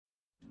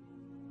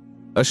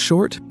a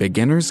short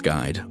beginner's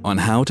guide on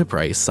how to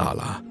pray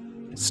Salah,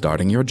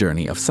 starting your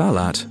journey of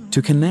Salat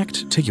to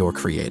connect to your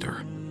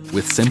Creator,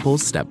 with simple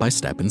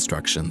step-by-step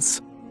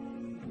instructions.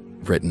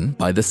 Written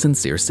by The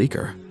Sincere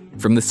Seeker,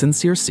 from the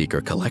Sincere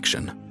Seeker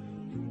collection.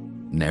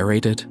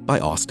 Narrated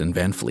by Austin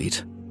Van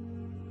Fleet.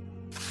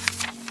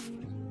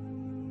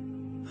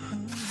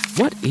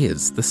 What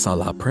is the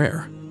Salah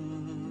prayer?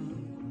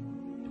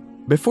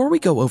 Before we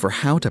go over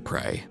how to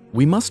pray,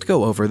 we must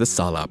go over the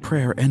Salah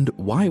prayer and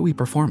why we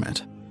perform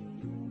it.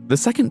 The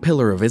second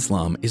pillar of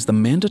Islam is the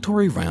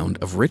mandatory round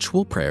of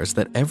ritual prayers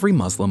that every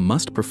Muslim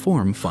must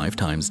perform 5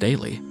 times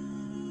daily.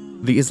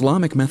 The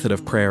Islamic method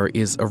of prayer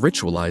is a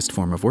ritualized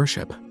form of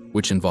worship,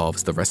 which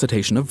involves the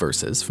recitation of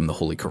verses from the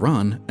Holy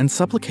Quran and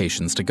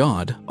supplications to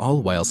God,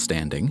 all while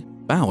standing,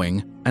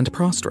 bowing, and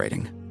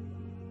prostrating.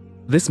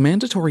 This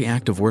mandatory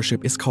act of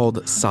worship is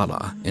called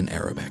Salah in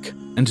Arabic,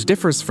 and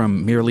differs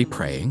from merely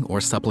praying or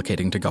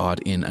supplicating to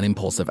God in an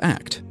impulsive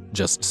act,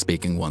 just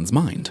speaking one's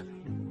mind.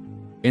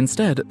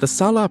 Instead, the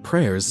Salah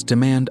prayers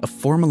demand a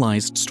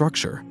formalized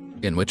structure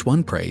in which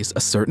one prays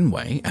a certain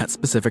way at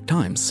specific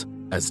times,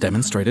 as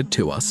demonstrated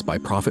to us by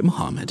Prophet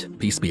Muhammad,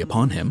 peace be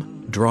upon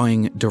him,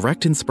 drawing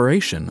direct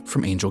inspiration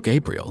from Angel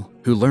Gabriel,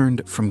 who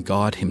learned from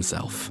God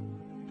himself.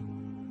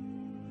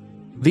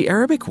 The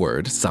Arabic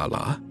word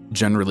Salah,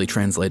 generally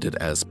translated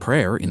as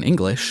prayer in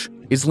English,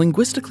 is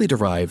linguistically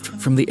derived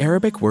from the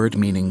Arabic word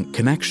meaning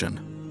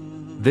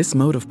connection. This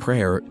mode of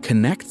prayer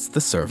connects the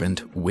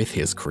servant with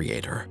his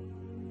Creator.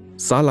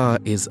 Salah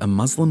is a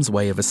Muslim's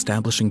way of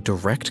establishing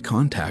direct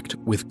contact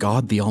with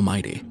God the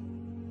Almighty.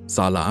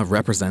 Salah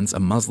represents a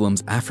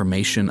Muslim's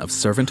affirmation of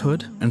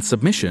servanthood and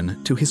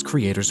submission to his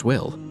Creator's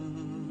will.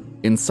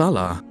 In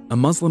Salah, a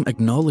Muslim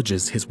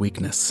acknowledges his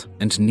weakness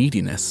and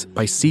neediness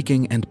by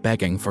seeking and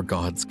begging for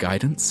God's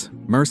guidance,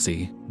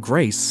 mercy,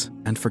 grace,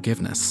 and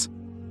forgiveness.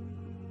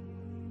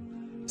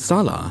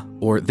 Salah,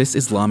 or this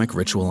Islamic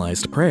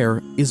ritualized prayer,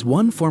 is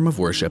one form of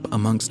worship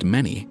amongst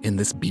many in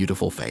this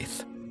beautiful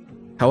faith.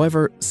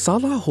 However,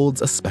 Salah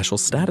holds a special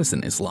status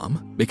in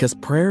Islam because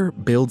prayer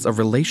builds a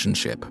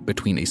relationship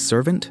between a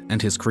servant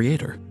and his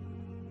Creator.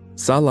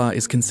 Salah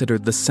is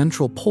considered the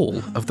central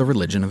pole of the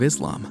religion of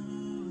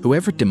Islam.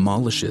 Whoever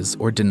demolishes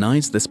or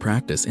denies this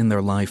practice in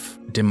their life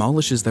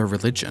demolishes their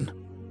religion.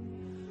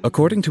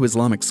 According to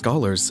Islamic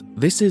scholars,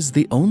 this is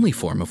the only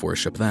form of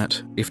worship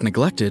that, if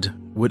neglected,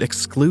 would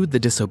exclude the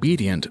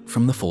disobedient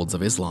from the folds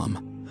of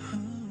Islam.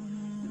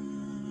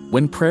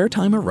 When prayer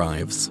time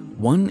arrives,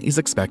 one is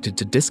expected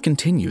to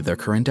discontinue their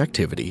current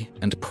activity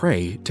and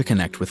pray to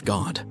connect with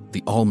God,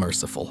 the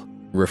All-Merciful,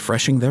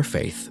 refreshing their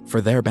faith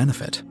for their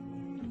benefit.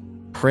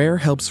 Prayer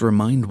helps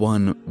remind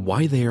one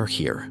why they are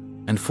here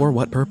and for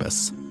what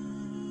purpose.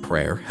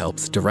 Prayer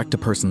helps direct a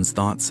person's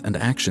thoughts and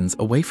actions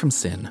away from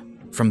sin,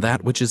 from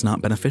that which is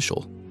not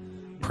beneficial.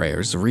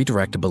 Prayers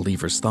redirect a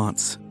believer's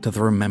thoughts to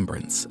the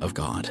remembrance of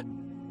God.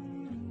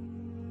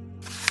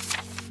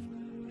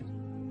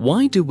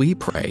 Why do we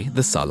pray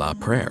the Salah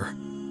prayer?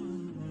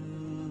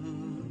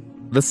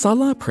 The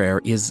Salah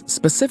prayer is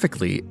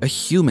specifically a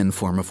human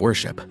form of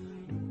worship.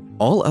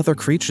 All other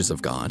creatures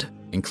of God,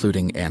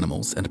 including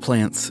animals and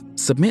plants,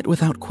 submit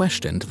without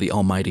question to the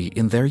Almighty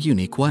in their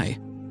unique way.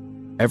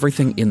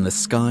 Everything in the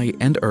sky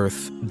and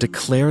earth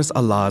declares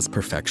Allah's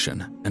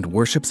perfection and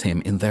worships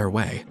Him in their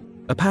way,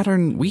 a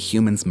pattern we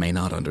humans may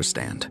not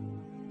understand.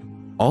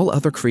 All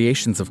other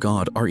creations of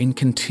God are in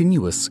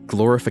continuous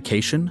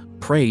glorification,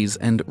 praise,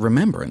 and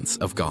remembrance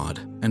of God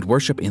and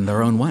worship in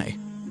their own way.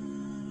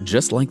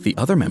 Just like the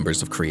other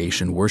members of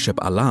creation worship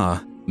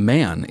Allah,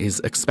 man is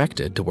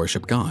expected to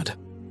worship God.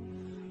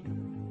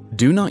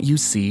 Do not you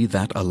see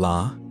that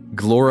Allah,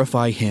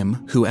 glorify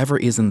Him whoever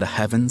is in the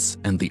heavens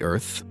and the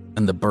earth,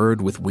 and the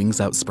bird with wings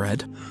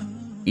outspread?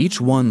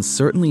 Each one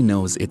certainly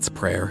knows its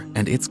prayer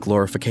and its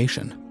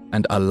glorification,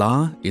 and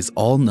Allah is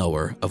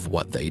all-knower of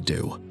what they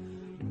do.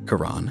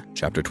 Quran,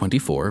 chapter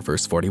 24,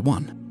 verse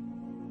 41.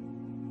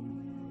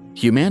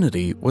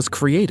 Humanity was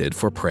created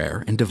for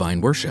prayer and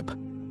divine worship.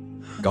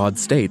 God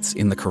states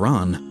in the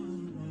Quran,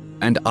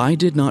 "And I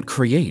did not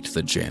create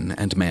the jinn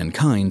and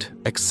mankind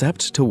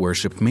except to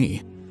worship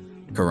me."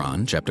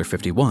 Quran, chapter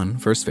 51,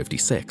 verse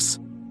 56.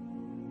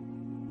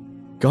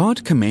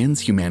 God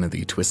commands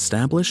humanity to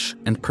establish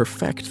and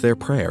perfect their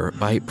prayer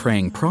by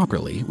praying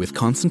properly with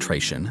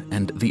concentration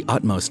and the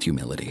utmost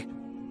humility.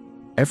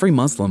 Every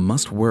Muslim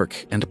must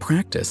work and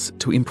practice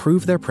to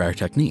improve their prayer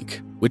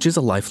technique, which is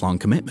a lifelong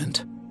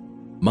commitment.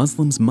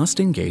 Muslims must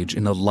engage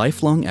in a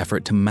lifelong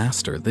effort to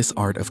master this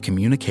art of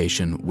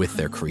communication with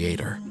their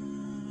Creator.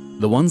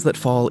 The ones that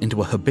fall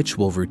into a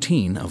habitual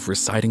routine of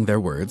reciting their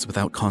words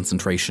without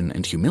concentration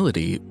and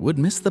humility would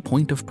miss the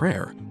point of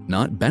prayer,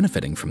 not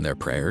benefiting from their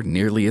prayer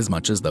nearly as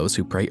much as those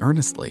who pray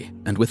earnestly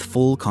and with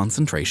full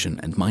concentration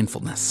and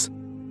mindfulness.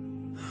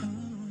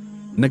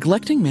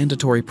 Neglecting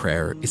mandatory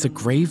prayer is a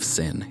grave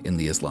sin in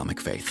the Islamic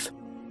faith.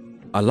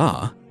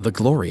 Allah, the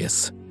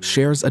Glorious,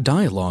 shares a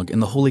dialogue in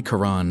the Holy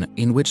Quran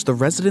in which the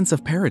residents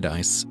of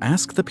paradise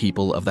ask the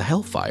people of the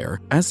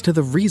hellfire as to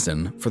the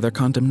reason for their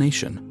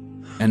condemnation,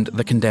 and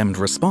the condemned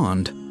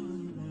respond,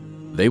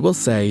 They will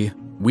say,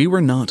 "We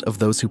were not of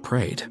those who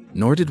prayed,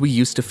 nor did we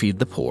used to feed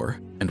the poor,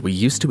 and we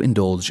used to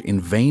indulge in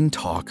vain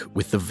talk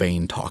with the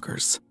vain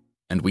talkers.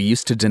 And we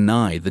used to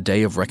deny the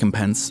day of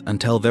recompense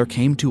until there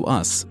came to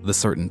us the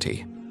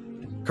certainty."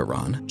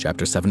 Quran,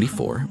 chapter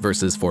 74,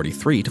 verses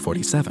 43 to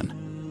 47.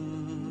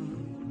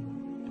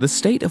 The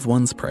state of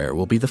one's prayer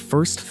will be the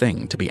first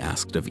thing to be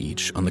asked of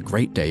each on the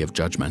great day of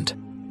judgment.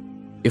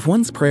 If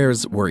one's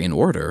prayers were in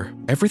order,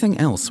 everything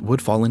else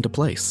would fall into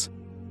place.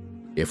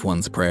 If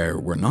one's prayer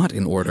were not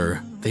in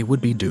order, they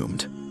would be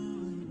doomed.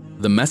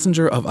 The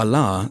Messenger of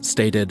Allah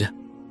stated,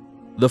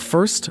 "The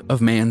first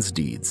of man's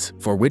deeds,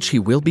 for which he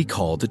will be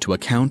called to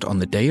account on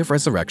the day of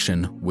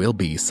resurrection, will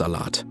be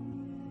Salat.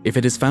 If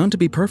it is found to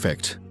be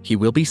perfect, he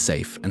will be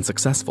safe and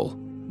successful.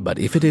 But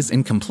if it is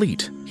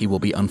incomplete, he will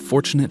be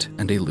unfortunate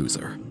and a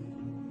loser."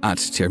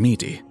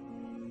 At-Tirmidhi.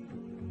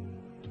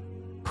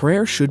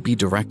 Prayer should be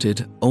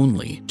directed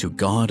only to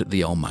God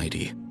the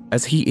Almighty,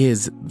 as He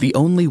is the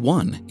only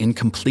one in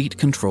complete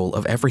control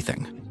of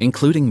everything,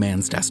 including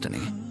man's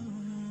destiny.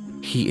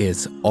 He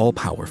is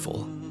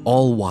all-powerful,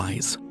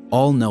 all-wise,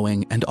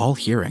 all-knowing, and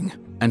all-hearing,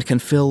 and can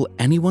fill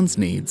anyone's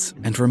needs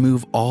and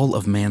remove all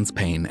of man's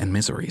pain and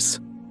miseries.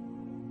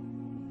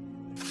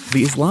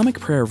 The Islamic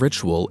prayer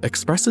ritual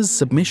expresses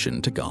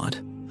submission to God,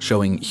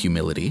 showing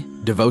humility,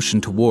 devotion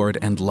toward,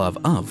 and love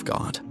of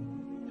God.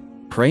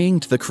 Praying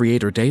to the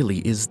Creator daily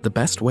is the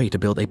best way to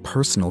build a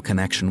personal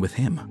connection with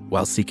Him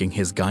while seeking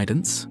His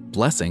guidance,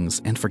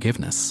 blessings, and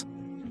forgiveness.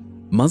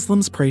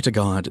 Muslims pray to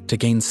God to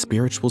gain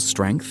spiritual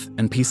strength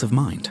and peace of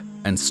mind,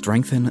 and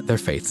strengthen their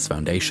faith's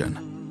foundation.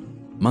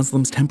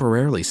 Muslims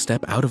temporarily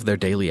step out of their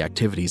daily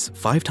activities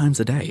 5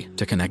 times a day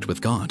to connect with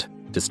God,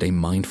 to stay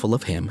mindful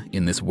of Him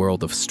in this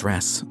world of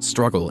stress,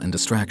 struggle, and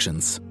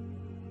distractions.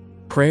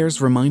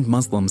 Prayers remind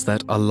Muslims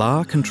that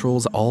Allah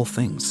controls all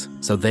things,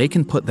 so they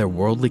can put their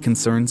worldly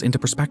concerns into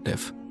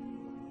perspective.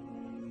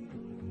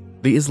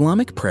 The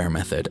Islamic prayer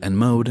method and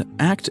mode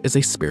act as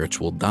a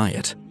spiritual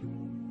diet.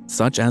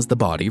 Such as the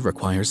body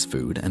requires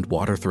food and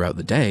water throughout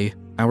the day,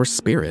 our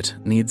spirit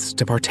needs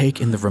to partake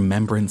in the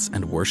remembrance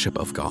and worship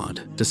of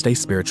God to stay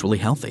spiritually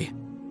healthy.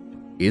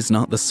 Is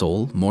not the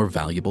soul more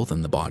valuable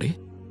than the body?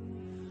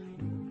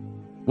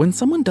 When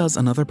someone does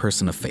another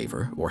person a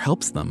favor or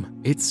helps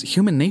them, it's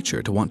human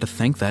nature to want to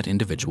thank that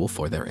individual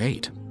for their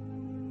aid.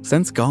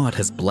 Since God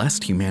has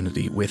blessed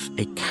humanity with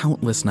a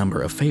countless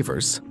number of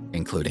favors,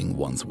 including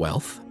one's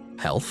wealth,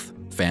 health,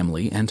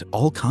 family, and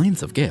all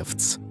kinds of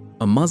gifts,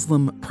 a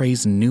Muslim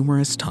prays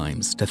numerous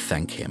times to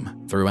thank Him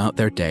throughout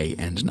their day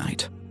and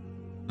night.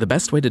 The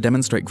best way to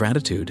demonstrate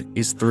gratitude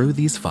is through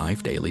these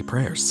 5 daily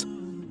prayers.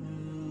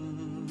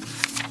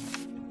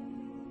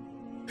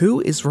 Who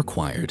is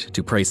required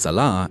to pray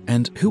Salah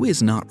and who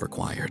is not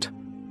required?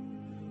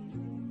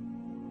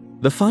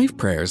 The 5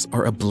 prayers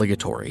are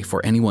obligatory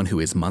for anyone who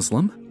is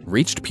Muslim,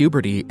 reached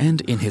puberty,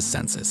 and in his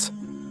senses.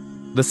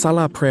 The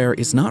Salah prayer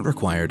is not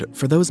required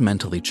for those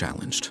mentally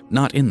challenged,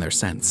 not in their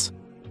sense.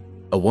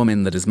 A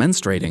woman that is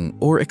menstruating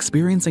or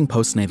experiencing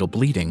postnatal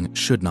bleeding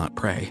should not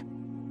pray.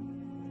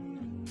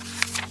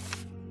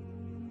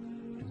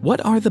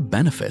 What are the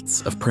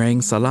benefits of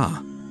praying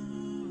Salah?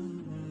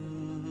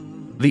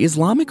 The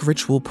Islamic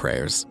ritual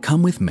prayers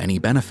come with many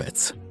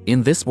benefits,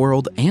 in this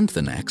world and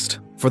the next,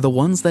 for the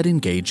ones that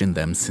engage in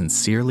them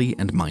sincerely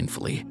and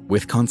mindfully,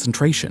 with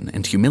concentration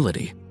and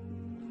humility.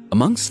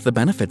 Amongst the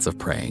benefits of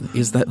praying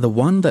is that the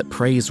one that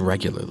prays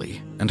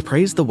regularly and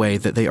prays the way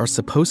that they are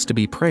supposed to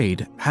be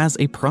prayed has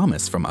a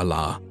promise from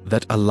Allah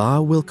that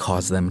Allah will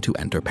cause them to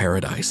enter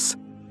paradise.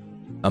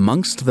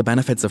 Amongst the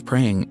benefits of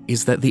praying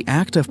is that the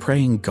act of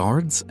praying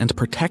guards and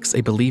protects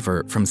a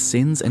believer from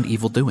sins and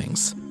evil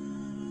doings.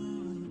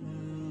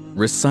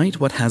 Recite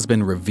what has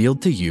been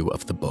revealed to you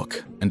of the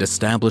book and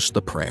establish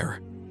the prayer.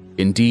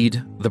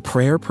 Indeed, the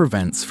prayer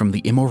prevents from the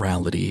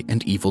immorality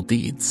and evil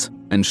deeds,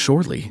 and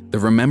surely the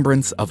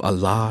remembrance of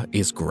Allah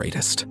is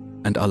greatest,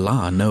 and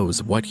Allah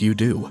knows what you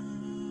do.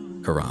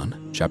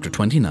 Quran, chapter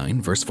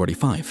 29, verse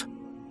 45.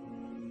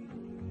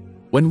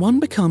 When one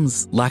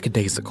becomes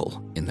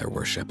lackadaisical in their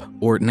worship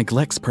or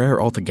neglects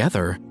prayer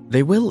altogether,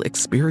 they will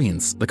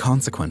experience the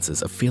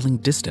consequences of feeling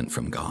distant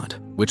from God,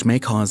 which may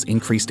cause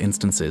increased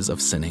instances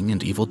of sinning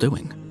and evil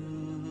doing.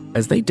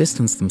 As they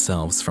distance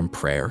themselves from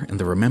prayer and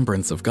the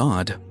remembrance of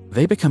God,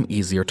 they become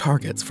easier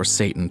targets for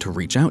Satan to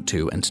reach out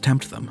to and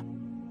tempt them.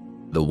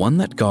 The one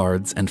that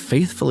guards and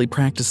faithfully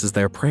practices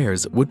their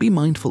prayers would be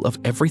mindful of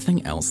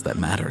everything else that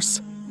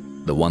matters.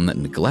 The one that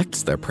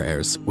neglects their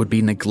prayers would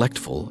be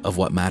neglectful of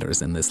what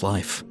matters in this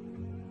life.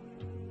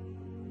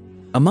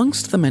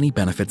 Amongst the many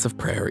benefits of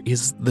prayer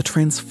is the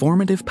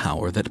transformative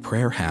power that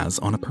prayer has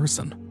on a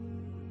person.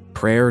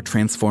 Prayer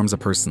transforms a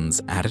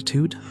person's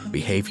attitude,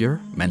 behavior,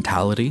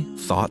 mentality,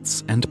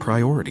 thoughts, and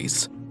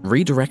priorities,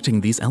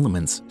 redirecting these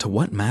elements to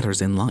what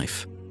matters in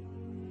life.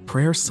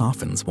 Prayer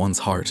softens one's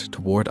heart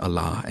toward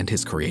Allah and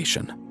His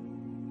creation.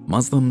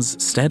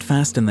 Muslims,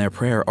 steadfast in their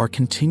prayer, are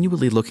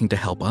continually looking to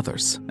help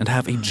others and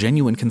have a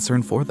genuine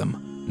concern for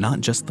them,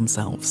 not just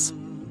themselves.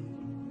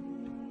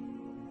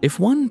 If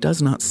one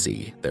does not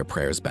see their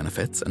prayer's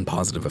benefits and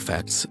positive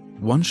effects,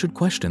 one should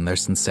question their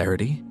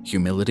sincerity,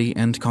 humility,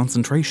 and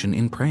concentration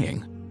in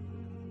praying.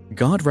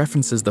 God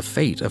references the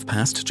fate of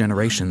past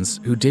generations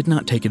who did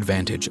not take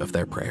advantage of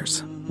their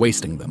prayers,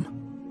 wasting them.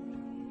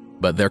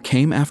 But there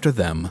came after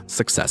them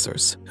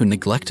successors who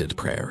neglected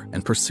prayer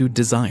and pursued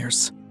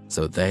desires,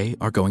 so they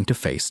are going to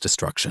face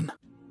destruction.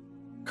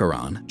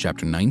 Quran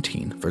chapter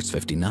 19, verse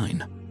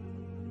 59.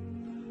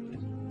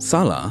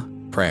 Salah,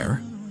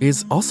 prayer,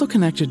 is also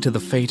connected to the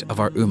fate of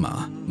our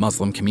Ummah,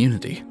 Muslim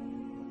community.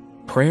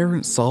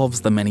 Prayer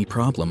solves the many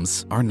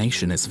problems our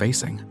nation is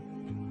facing.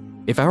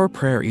 If our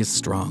prayer is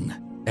strong,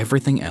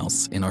 everything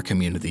else in our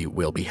community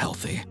will be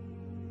healthy.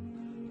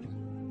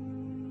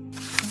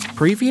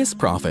 Previous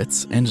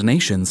prophets and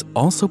nations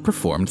also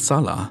performed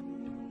Salah.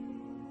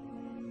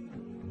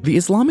 The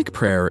Islamic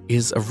prayer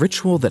is a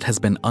ritual that has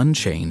been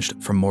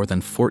unchanged for more than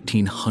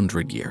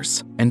 1400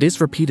 years and is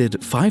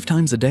repeated 5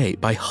 times a day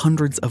by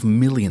hundreds of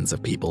millions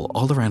of people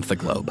all around the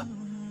globe.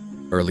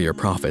 Earlier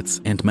prophets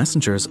and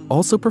messengers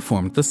also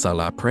performed the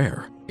Salah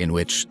prayer, in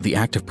which the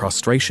act of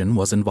prostration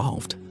was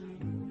involved.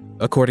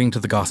 According to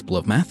the Gospel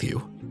of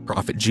Matthew,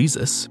 Prophet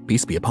Jesus,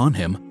 peace be upon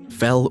him,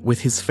 fell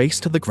with his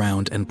face to the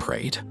ground and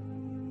prayed.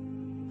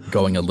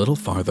 Going a little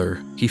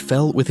farther, he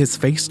fell with his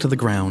face to the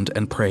ground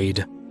and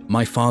prayed,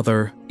 "My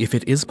Father, if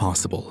it is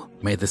possible,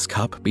 may this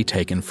cup be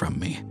taken from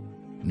me.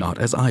 Not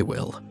as I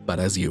will, but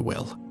as you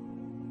will."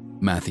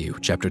 Matthew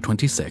chapter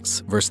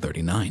 26, verse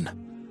 39.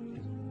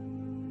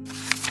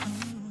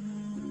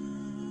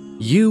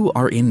 You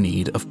are in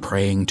need of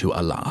praying to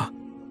Allah.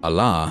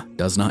 Allah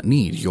does not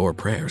need your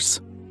prayers.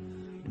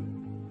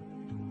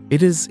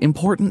 It is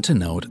important to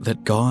note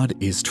that God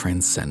is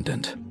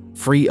transcendent,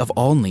 free of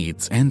all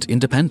needs and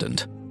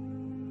independent.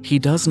 He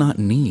does not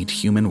need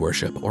human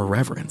worship or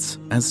reverence,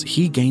 as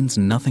he gains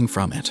nothing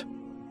from it.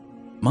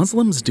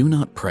 Muslims do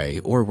not pray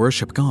or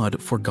worship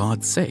God for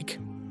God's sake.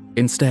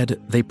 Instead,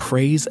 they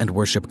praise and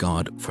worship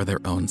God for their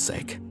own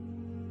sake.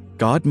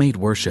 God made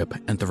worship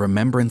and the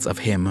remembrance of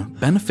him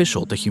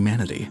beneficial to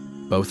humanity,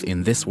 both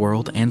in this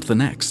world and the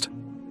next.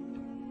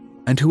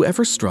 And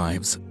whoever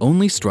strives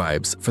only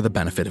strives for the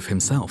benefit of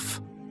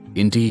himself.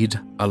 Indeed,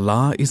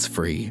 Allah is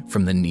free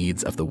from the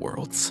needs of the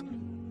worlds.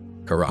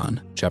 Quran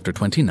chapter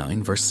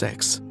 29, verse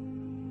 6.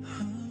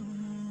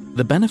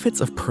 The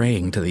benefits of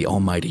praying to the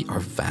Almighty are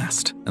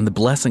vast, and the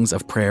blessings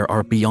of prayer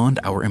are beyond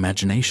our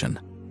imagination.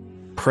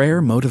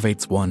 Prayer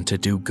motivates one to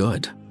do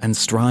good and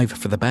strive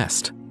for the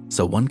best,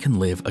 so one can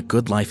live a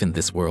good life in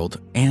this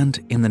world and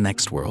in the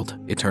next world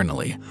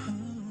eternally.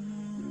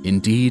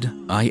 Indeed,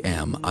 I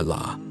am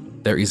Allah.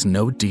 There is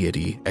no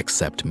deity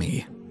except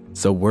me,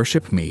 so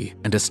worship me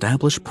and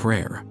establish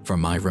prayer for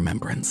my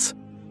remembrance.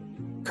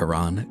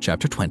 Quran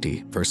chapter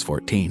 20, verse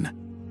 14.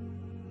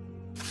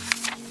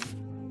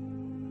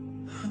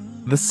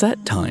 The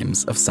set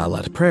times of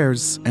Salat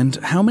prayers and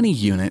how many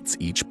units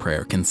each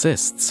prayer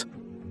consists.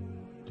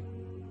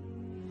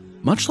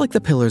 Much like the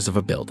pillars of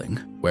a building,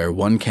 where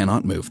one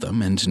cannot move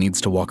them and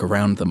needs to walk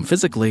around them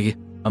physically,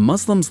 a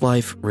Muslim's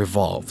life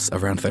revolves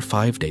around their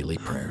 5 daily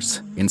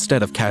prayers,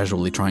 instead of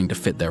casually trying to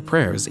fit their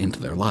prayers into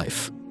their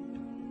life.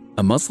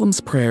 A Muslim's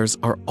prayers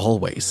are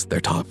always their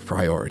top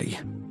priority.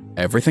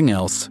 Everything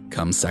else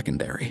comes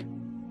secondary.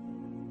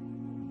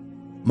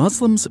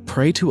 Muslims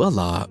pray to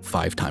Allah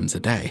 5 times a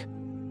day.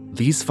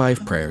 These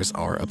 5 prayers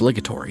are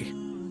obligatory.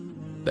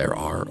 There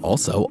are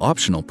also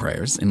optional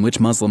prayers in which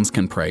Muslims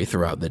can pray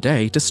throughout the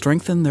day to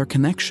strengthen their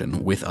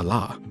connection with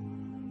Allah.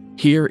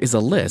 Here is a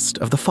list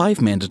of the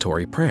 5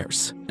 mandatory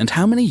prayers and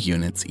how many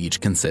units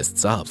each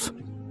consists of.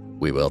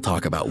 We will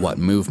talk about what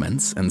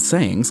movements and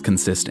sayings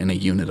consist in a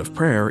unit of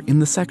prayer in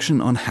the section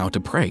on how to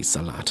pray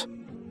Salat.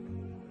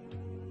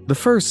 The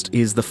first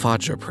is the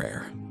Fajr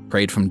prayer,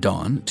 prayed from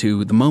dawn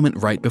to the moment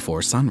right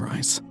before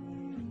sunrise.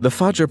 The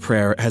Fajr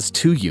prayer has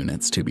 2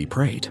 units to be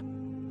prayed.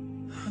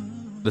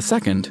 The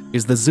second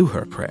is the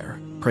Zuhr prayer,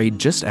 prayed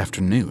just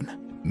after noon,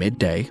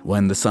 midday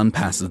when the sun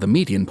passes the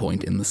median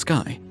point in the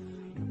sky.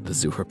 The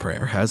Zuhr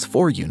prayer has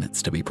 4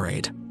 units to be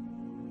prayed.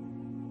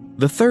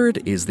 The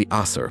third is the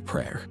Asr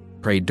prayer,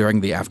 prayed during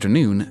the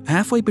afternoon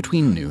halfway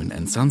between noon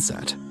and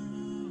sunset.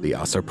 The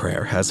Asr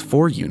prayer has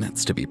 4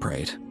 units to be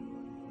prayed.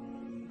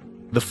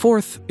 The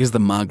fourth is the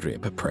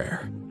Maghrib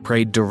prayer,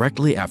 prayed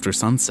directly after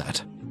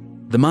sunset.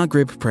 The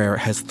Maghrib prayer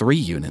has 3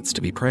 units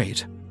to be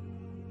prayed.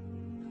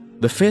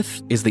 The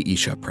fifth is the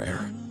Isha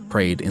prayer,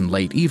 prayed in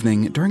late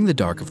evening during the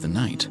dark of the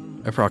night,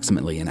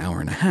 approximately an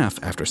hour and a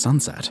half after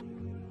sunset.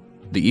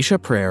 The Isha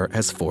prayer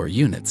has 4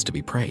 units to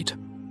be prayed.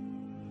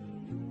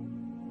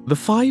 The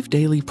 5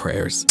 daily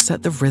prayers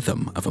set the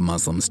rhythm of a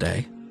Muslim's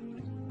day.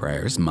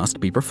 Prayers must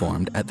be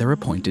performed at their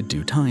appointed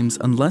due times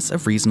unless a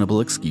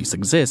reasonable excuse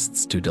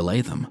exists to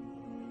delay them.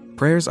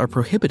 Prayers are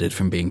prohibited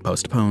from being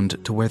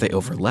postponed to where they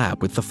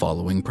overlap with the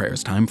following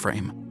prayer's time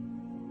frame.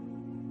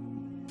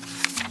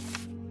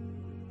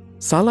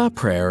 Salah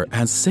prayer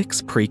has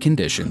 6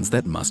 preconditions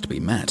that must be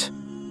met.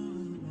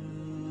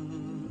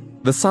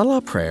 The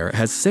Salah prayer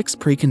has 6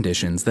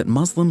 preconditions that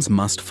Muslims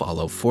must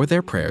follow for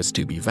their prayers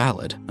to be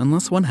valid,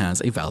 unless one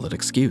has a valid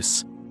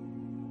excuse.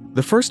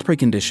 The first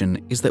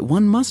precondition is that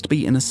one must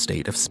be in a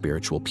state of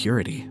spiritual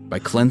purity by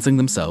cleansing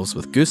themselves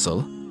with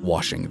ghusl,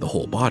 washing the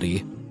whole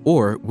body,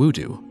 or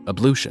wudu,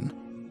 ablution.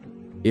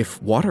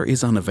 If water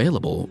is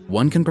unavailable,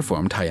 one can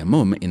perform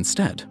tayammum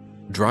instead,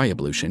 dry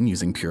ablution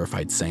using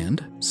purified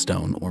sand,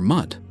 stone, or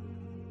mud.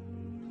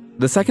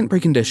 The second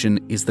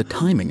precondition is the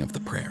timing of the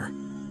prayer.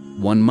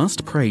 One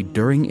must pray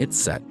during its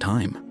set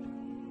time.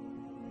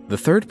 The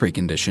third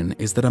precondition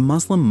is that a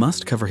Muslim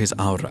must cover his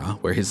awra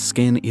where his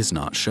skin is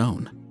not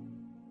shown.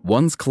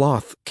 One's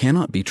cloth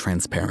cannot be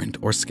transparent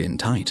or skin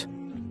tight.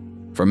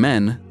 For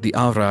men, the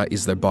awra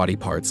is their body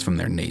parts from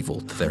their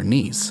navel to their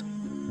knees.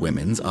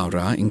 Women's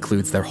awra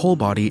includes their whole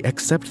body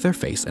except their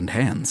face and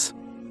hands.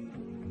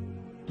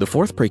 The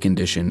fourth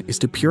precondition is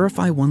to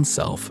purify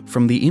oneself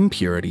from the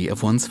impurity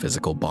of one's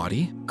physical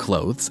body,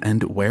 clothes,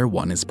 and where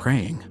one is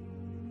praying.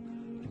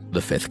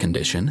 The fifth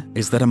condition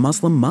is that a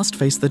Muslim must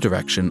face the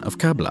direction of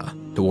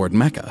Qibla, toward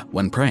Mecca,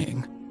 when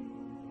praying.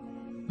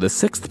 The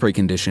sixth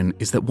precondition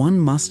is that one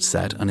must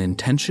set an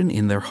intention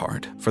in their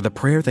heart for the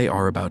prayer they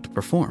are about to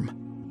perform.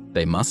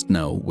 They must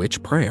know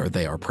which prayer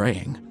they are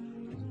praying.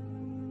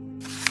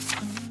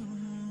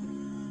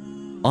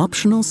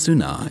 Optional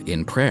sunnah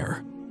in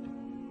prayer.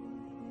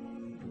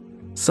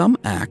 Some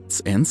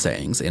acts and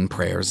sayings in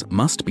prayers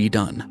must be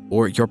done,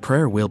 or your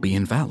prayer will be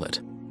invalid.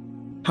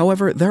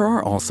 However, there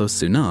are also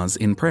sunnahs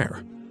in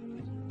prayer.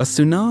 A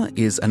sunnah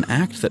is an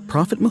act that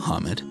Prophet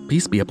Muhammad,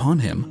 peace be upon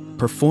him,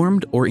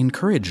 performed or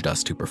encouraged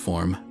us to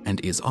perform and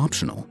is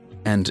optional,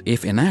 and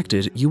if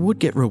enacted, you would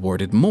get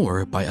rewarded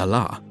more by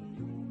Allah.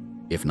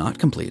 If not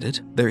completed,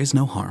 there is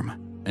no harm,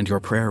 and your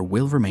prayer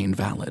will remain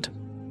valid.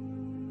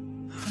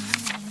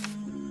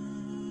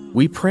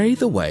 We pray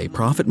the way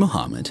Prophet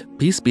Muhammad,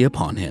 peace be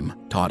upon him,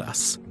 taught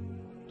us.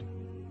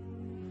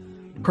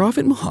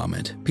 Prophet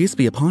Muhammad, peace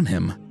be upon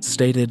him,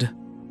 stated,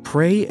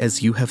 "Pray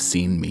as you have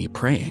seen me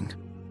praying."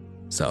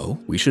 So,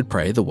 we should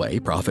pray the way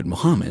Prophet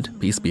Muhammad,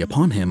 peace be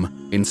upon him,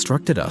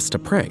 instructed us to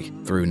pray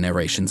through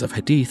narrations of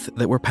hadith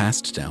that were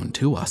passed down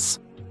to us.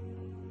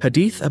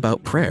 Hadith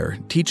about prayer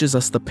teaches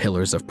us the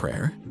pillars of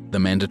prayer, the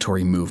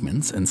mandatory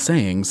movements and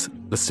sayings,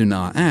 the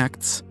sunnah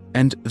acts,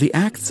 and the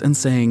acts and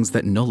sayings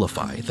that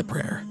nullify the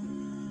prayer.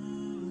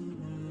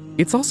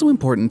 It's also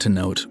important to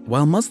note,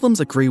 while Muslims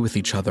agree with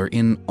each other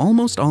in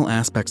almost all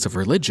aspects of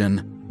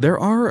religion, there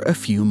are a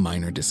few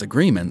minor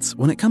disagreements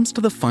when it comes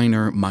to the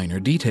finer, minor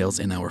details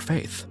in our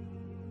faith.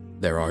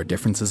 There are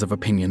differences of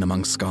opinion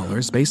among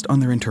scholars based on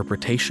their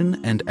interpretation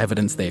and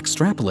evidence they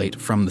extrapolate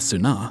from the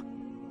Sunnah.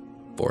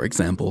 For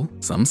example,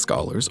 some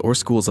scholars or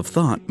schools of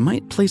thought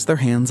might place their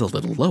hands a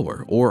little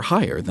lower or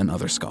higher than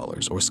other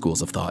scholars or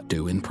schools of thought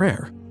do in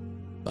prayer.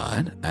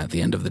 But at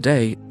the end of the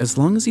day, as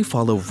long as you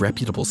follow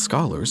reputable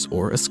scholars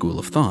or a school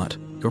of thought,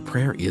 your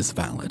prayer is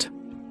valid.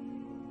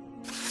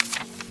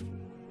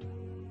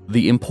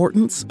 The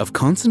importance of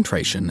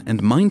concentration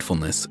and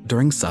mindfulness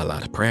during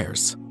Salat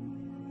prayers.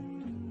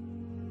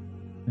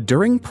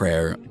 During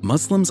prayer,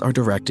 Muslims are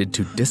directed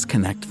to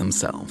disconnect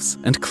themselves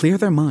and clear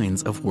their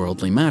minds of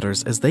worldly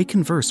matters as they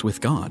converse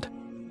with God.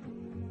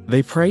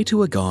 They pray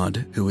to a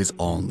God who is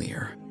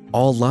all-near,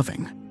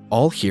 all-loving,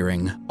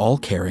 all-hearing,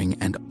 all-caring,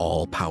 and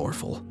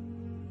all-powerful.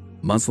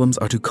 Muslims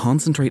are to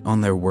concentrate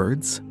on their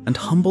words and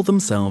humble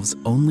themselves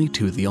only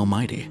to the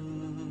Almighty.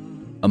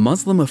 A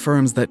Muslim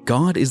affirms that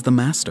God is the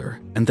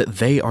master and that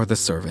they are the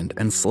servant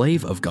and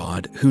slave of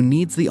God who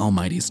needs the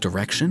Almighty's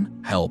direction,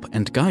 help,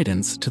 and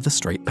guidance to the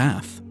straight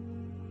path.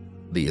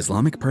 The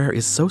Islamic prayer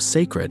is so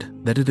sacred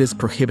that it is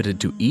prohibited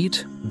to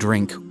eat,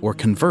 drink, or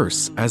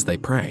converse as they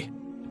pray.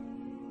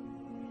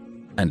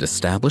 And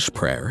establish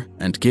prayer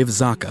and give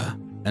zakah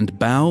and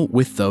bow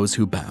with those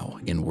who bow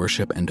in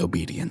worship and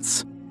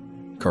obedience.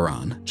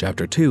 Quran,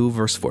 chapter 2,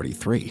 verse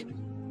 43.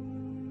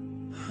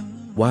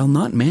 While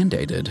not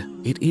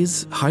mandated, it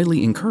is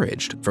highly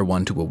encouraged for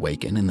one to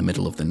awaken in the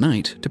middle of the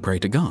night to pray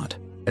to God,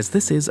 as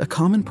this is a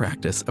common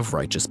practice of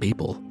righteous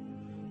people.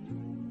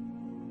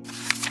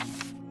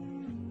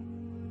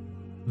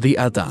 The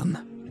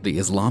Adhan, the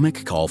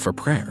Islamic call for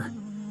prayer.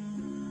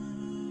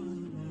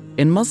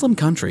 In Muslim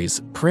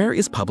countries, prayer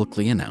is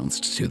publicly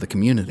announced to the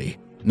community,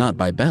 not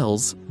by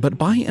bells, but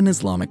by an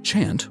Islamic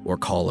chant or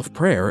call of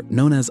prayer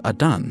known as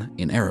Adhan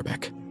in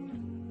Arabic.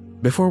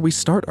 Before we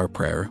start our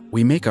prayer,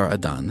 we make our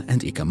Adhan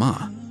and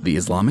Iqamah, the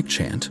Islamic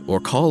chant or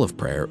call of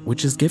prayer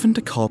which is given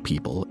to call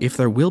people if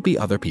there will be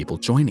other people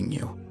joining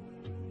you.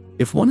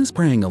 If one is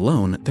praying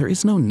alone, there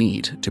is no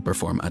need to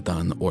perform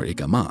Adhan or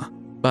Iqamah,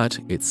 but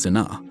it's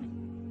sunnah.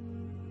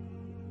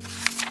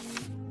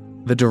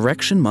 The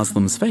direction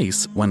Muslims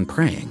face when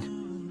praying.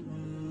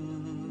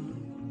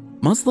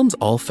 Muslims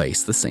all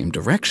face the same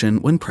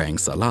direction when praying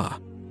Salah.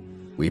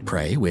 We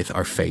pray with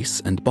our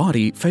face and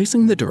body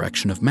facing the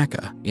direction of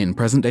Mecca in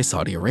present-day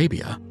Saudi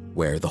Arabia,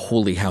 where the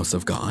holy house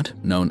of God,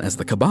 known as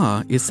the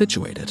Kaaba, is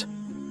situated.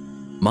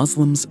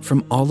 Muslims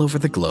from all over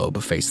the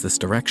globe face this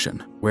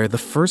direction, where the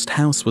first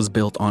house was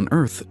built on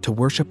earth to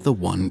worship the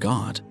one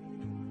God.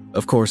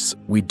 Of course,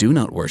 we do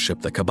not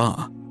worship the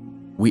Kaaba.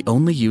 we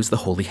only use the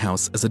holy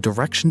house as a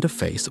direction to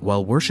face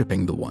while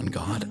worshiping the one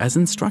God as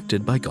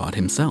instructed by God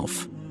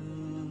himself.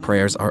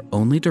 Prayers are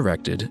only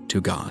directed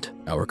to God,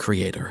 our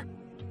Creator.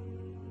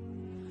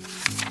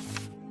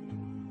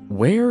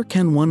 Where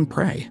can one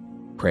pray?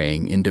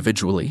 Praying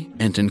individually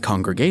and in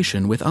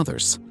congregation with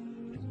others.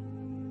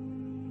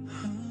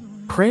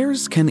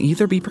 Prayers can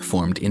either be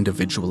performed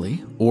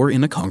individually or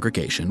in a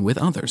congregation with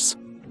others.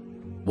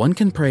 One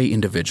can pray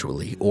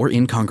individually or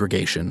in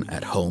congregation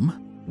at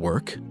home,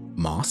 work,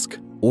 mosque,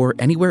 or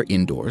anywhere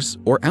indoors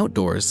or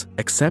outdoors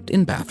except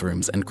in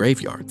bathrooms and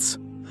graveyards.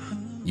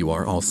 You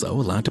are also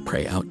allowed to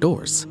pray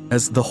outdoors,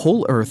 as the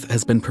whole earth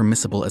has been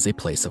permissible as a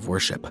place of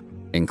worship,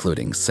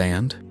 including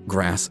sand,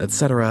 grass,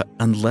 etc.,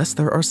 unless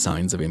there are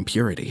signs of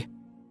impurity.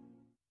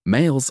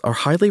 Males are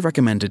highly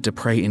recommended to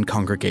pray in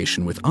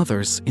congregation with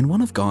others in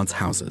one of God's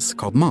houses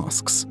called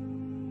mosques.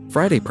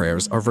 Friday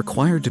prayers are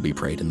required to be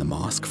prayed in the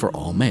mosque for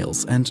all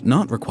males and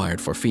not required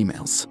for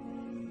females.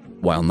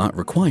 While not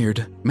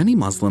required, many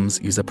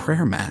Muslims use a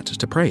prayer mat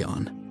to pray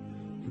on.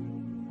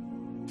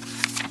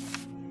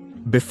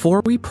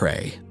 Before we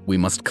pray, we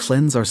must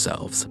cleanse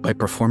ourselves by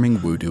performing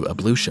wudu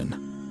ablution.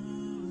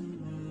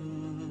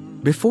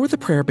 Before the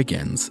prayer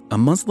begins, a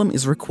Muslim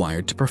is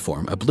required to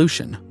perform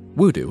ablution,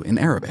 wudu in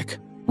Arabic,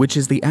 which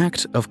is the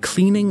act of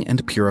cleaning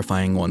and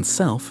purifying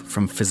oneself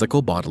from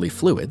physical bodily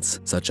fluids,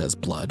 such as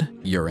blood,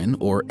 urine,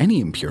 or any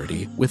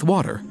impurity, with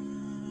water.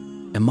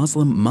 A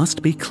Muslim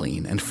must be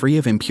clean and free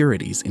of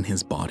impurities in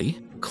his body,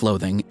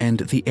 clothing, and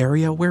the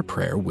area where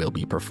prayer will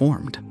be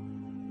performed.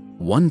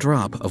 One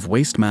drop of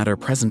waste matter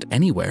present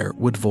anywhere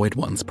would void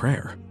one's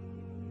prayer.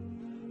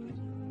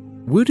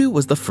 Wudu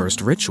was the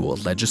first ritual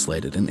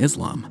legislated in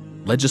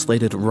Islam,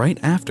 legislated right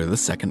after the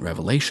second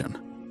revelation.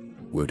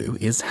 Wudu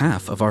is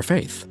half of our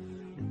faith.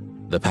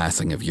 The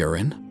passing of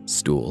urine,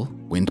 stool,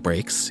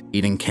 windbreaks,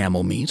 eating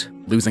camel meat,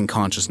 losing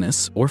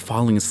consciousness, or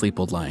falling asleep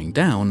while lying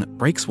down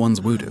breaks one's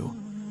wudu.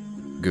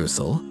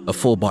 Ghusl, a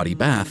full body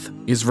bath,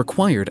 is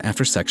required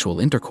after sexual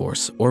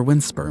intercourse or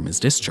when sperm is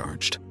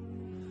discharged.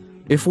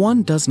 If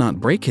one does not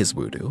break his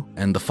wudu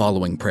and the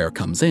following prayer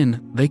comes in,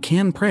 they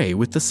can pray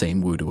with the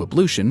same wudu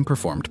ablution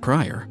performed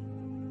prior.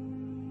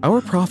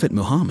 Our Prophet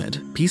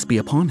Muhammad, peace be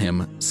upon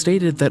him,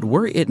 stated that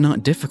were it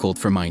not difficult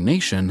for my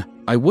nation,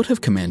 I would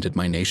have commanded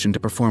my nation to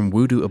perform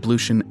wudu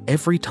ablution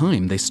every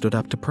time they stood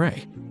up to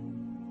pray.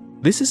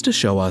 This is to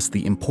show us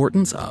the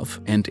importance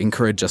of and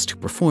encourage us to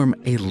perform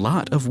a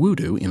lot of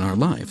wudu in our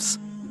lives.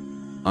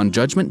 On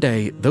Judgment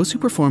Day, those who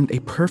performed a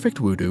perfect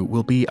wudu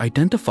will be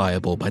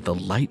identifiable by the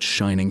light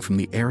shining from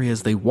the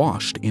areas they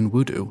washed in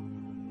wudu.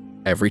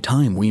 Every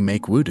time we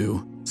make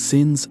wudu,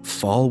 sins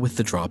fall with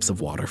the drops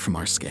of water from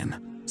our skin.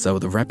 So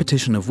the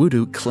repetition of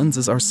wudu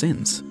cleanses our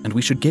sins, and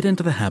we should get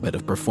into the habit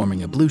of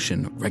performing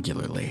ablution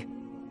regularly.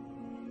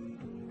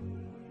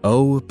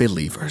 O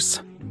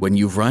believers, when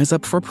you rise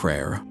up for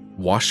prayer,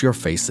 wash your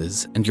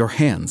faces and your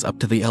hands up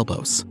to the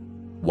elbows.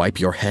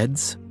 Wipe your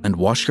heads and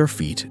wash your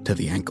feet to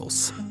the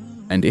ankles.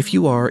 And if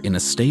you are in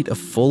a state of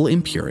full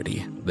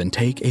impurity, then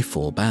take a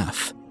full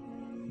bath.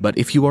 But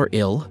if you are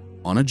ill,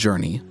 on a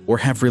journey, or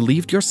have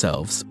relieved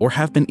yourselves, or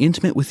have been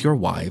intimate with your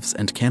wives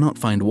and cannot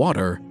find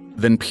water,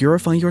 then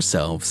purify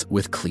yourselves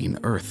with clean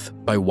earth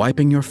by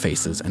wiping your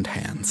faces and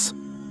hands.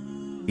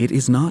 It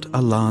is not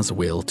Allah's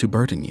will to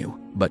burden you,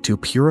 but to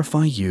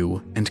purify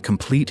you and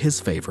complete His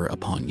favor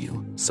upon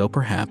you, so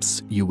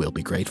perhaps you will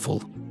be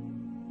grateful.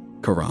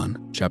 Quran,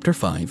 chapter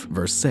 5,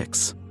 verse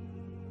 6.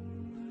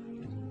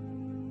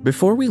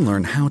 Before we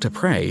learn how to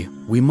pray,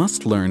 we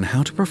must learn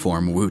how to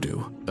perform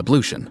wudu,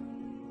 ablution.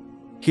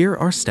 Here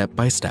are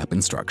step-by-step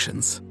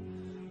instructions.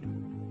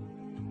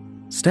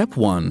 Step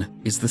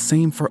 1 is the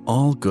same for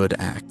all good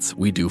acts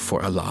we do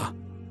for Allah.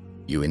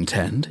 You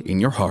intend in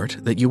your heart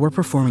that you are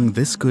performing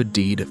this good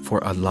deed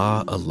for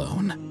Allah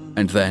alone,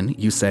 and then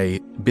you say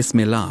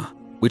Bismillah,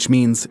 which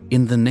means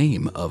in the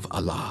name of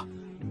Allah.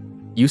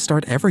 You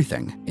start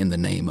everything in the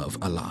name of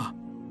Allah.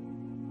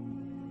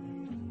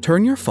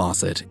 Turn your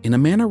faucet in a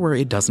manner where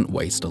it doesn't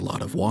waste a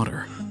lot of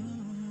water.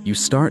 You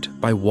start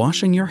by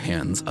washing your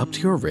hands up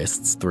to your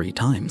wrists 3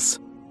 times.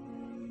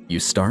 You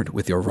start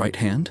with your right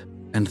hand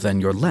and then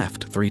your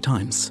left 3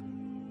 times.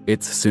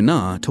 It's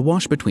sunnah to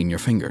wash between your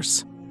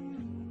fingers.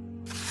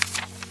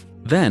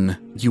 Then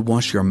you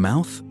wash your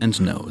mouth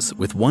and nose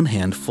with one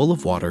hand full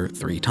of water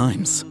 3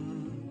 times.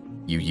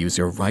 You use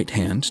your right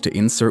hand to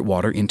insert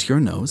water into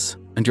your nose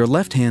and your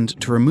left hand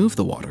to remove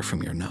the water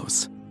from your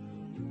nose.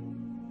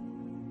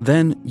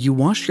 Then you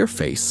wash your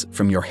face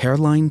from your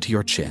hairline to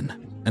your chin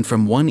and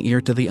from one ear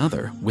to the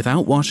other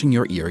without washing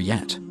your ear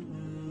yet.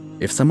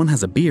 If someone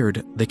has a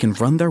beard, they can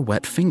run their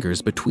wet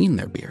fingers between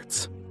their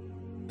beards.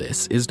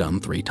 This is done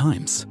 3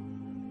 times.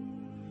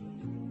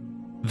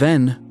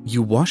 Then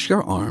you wash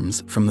your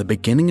arms from the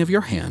beginning of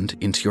your hand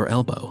into your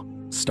elbow,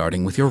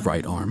 starting with your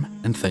right arm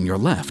and then your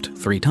left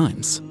 3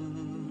 times.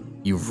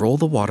 You roll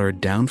the water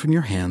down from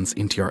your hands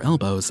into your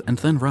elbows and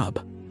then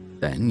rub.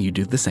 Then you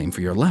do the same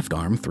for your left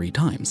arm 3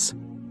 times.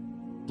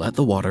 Let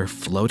the water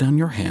flow down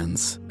your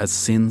hands as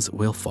sins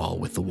will fall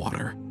with the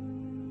water.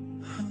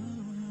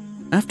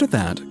 After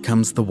that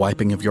comes the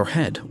wiping of your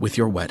head with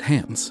your wet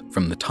hands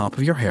from the top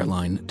of your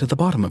hairline to the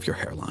bottom of your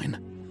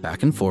hairline,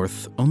 back and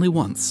forth only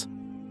once.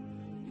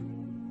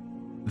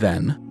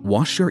 Then,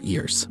 wash your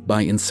ears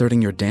by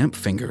inserting your damp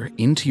finger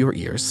into your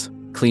ears,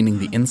 cleaning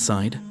the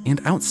inside and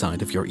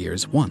outside of your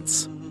ears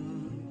once.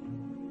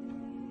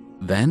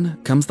 Then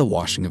comes the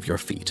washing of your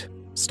feet,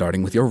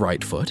 starting with your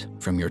right foot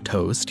from your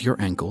toes to your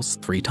ankles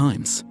 3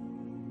 times.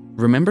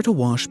 Remember to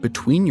wash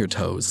between your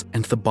toes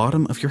and the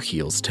bottom of your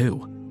heels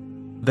too.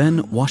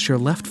 Then wash your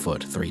left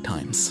foot 3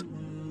 times.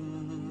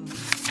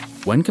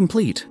 When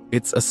complete,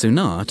 it's a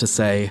sunnah to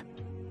say,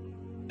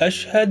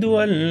 أشهد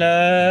أن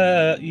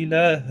لا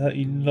إله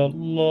إلا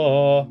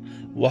الله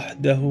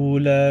وحده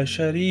لا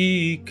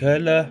شريك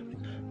له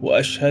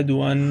وأشهد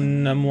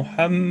أن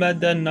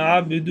محمدا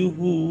عبده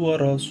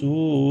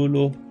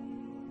ورسوله.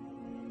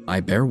 I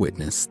bear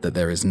witness that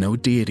there is no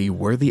deity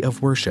worthy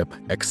of worship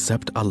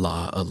except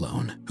Allah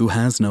alone, who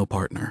has no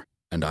partner,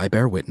 and I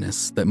bear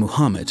witness that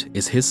Muhammad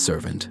is his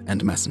servant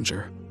and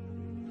messenger.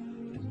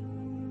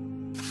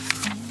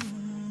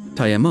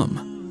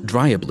 Tayammum,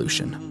 dry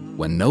ablution,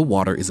 when no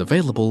water is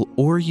available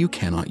or you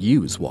cannot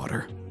use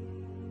water.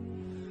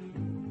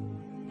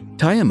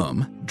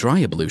 Tayammum,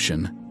 dry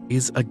ablution,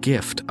 is a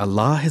gift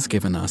Allah has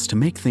given us to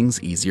make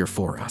things easier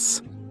for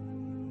us.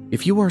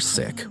 If you are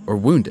sick or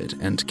wounded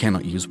and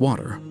cannot use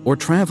water, or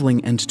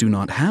traveling and do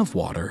not have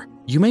water,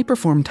 you may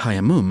perform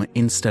tayammum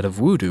instead of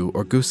wudu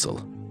or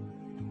ghusl.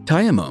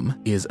 Tayammum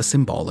is a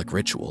symbolic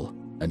ritual,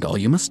 and all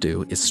you must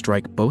do is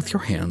strike both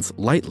your hands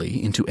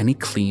lightly into any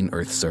clean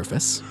earth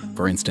surface,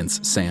 for instance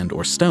sand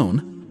or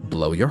stone,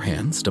 blow your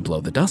hands to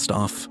blow the dust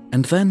off,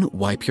 and then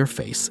wipe your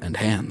face and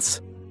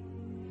hands.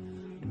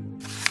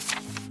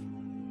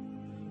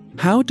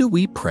 How do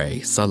we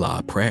pray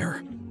Salah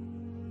prayer?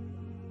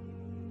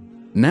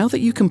 Now that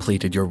you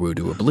completed your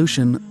wudu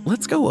ablution,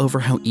 let's go over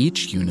how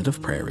each unit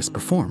of prayer is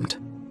performed.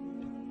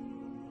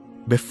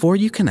 Before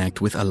you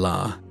connect with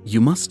Allah, you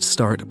must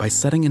start by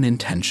setting an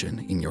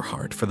intention in your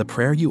heart for the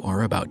prayer you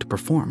are about to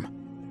perform.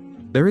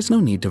 There is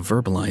no need to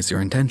verbalize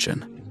your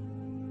intention.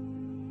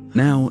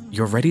 Now,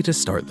 you're ready to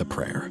start the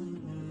prayer.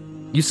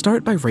 You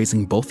start by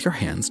raising both your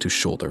hands to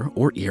shoulder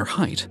or ear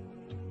height.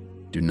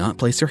 Do not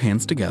place your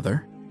hands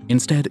together.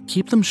 Instead,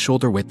 keep them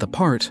shoulder width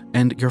apart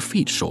and your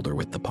feet shoulder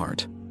width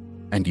apart.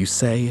 And you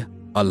say,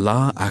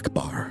 Allah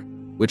Akbar,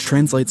 which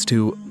translates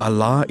to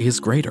Allah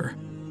is greater.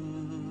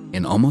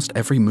 In almost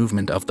every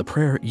movement of the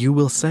prayer, you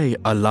will say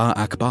Allah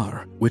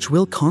Akbar, which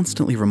will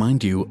constantly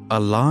remind you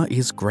Allah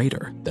is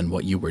greater than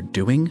what you were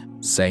doing,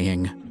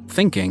 saying,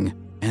 thinking,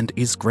 and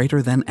is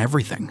greater than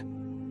everything.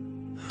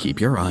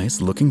 Keep your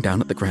eyes looking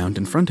down at the ground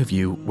in front of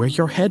you where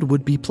your head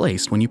would be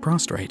placed when you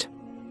prostrate.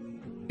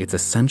 It's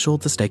essential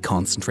to stay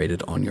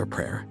concentrated on your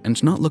prayer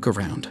and not look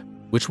around,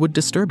 which would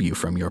disturb you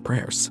from your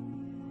prayers.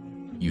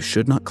 You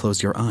should not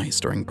close your eyes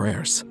during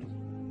prayers.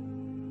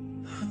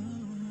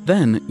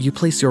 Then, you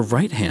place your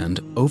right hand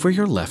over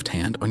your left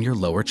hand on your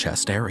lower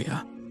chest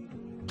area.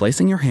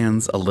 Placing your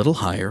hands a little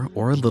higher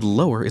or a little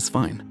lower is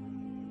fine.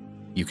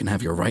 You can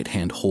have your right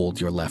hand hold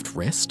your left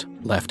wrist,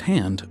 left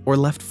hand, or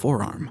left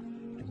forearm.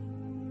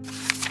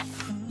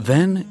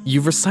 Then,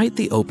 you recite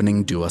the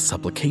opening dua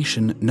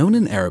supplication known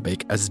in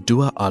Arabic as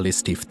Dua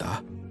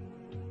al-Istiftah.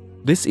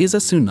 This is a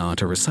sunnah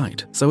to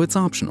recite, so it's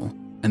optional,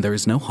 and there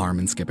is no harm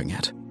in skipping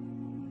it.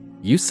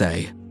 You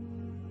say,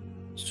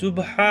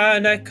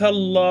 سبحانك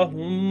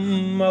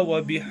اللهم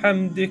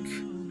وبحمدك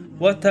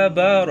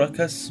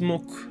وتبارك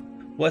اسمك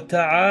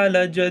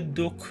وتعالى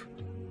جدك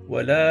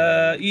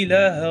ولا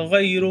إله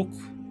غيرك.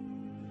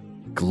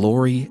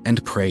 Glory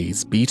and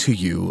praise be to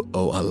you,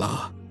 O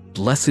Allah.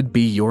 Blessed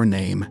be your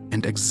name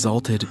and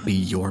exalted be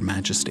your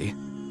majesty.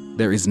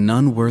 There is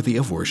none worthy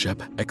of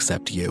worship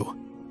except you.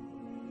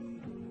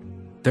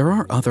 There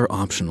are other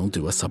optional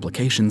dua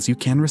supplications you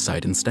can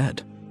recite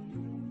instead.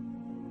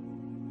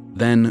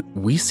 Then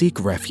we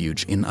seek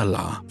refuge in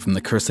Allah from the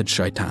cursed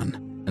shaitan,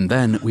 and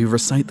then we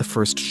recite the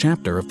first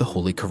chapter of the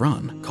Holy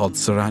Quran called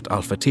Salat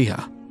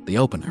al-Fatiha, the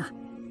opener.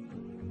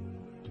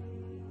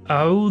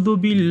 أعوذ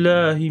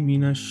بالله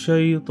من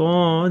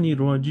الشيطان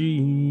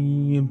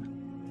الرجيم.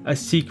 I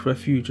seek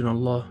refuge in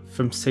Allah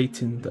from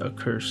Satan the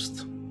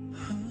accursed.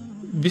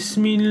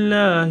 بسم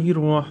الله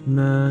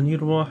الرحمن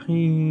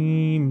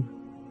الرحيم.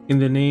 In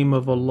the name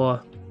of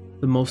Allah,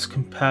 the most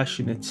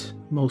compassionate,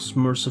 most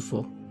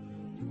merciful.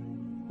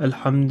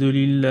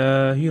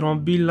 Alhamdulillahi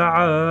Rabbil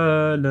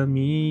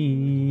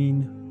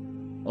Alameen.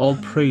 All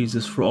praise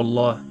is for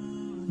Allah,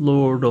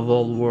 Lord of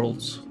all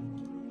worlds.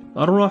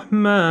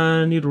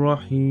 Ar-Rahman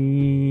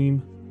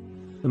Ar-Rahim,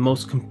 the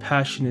most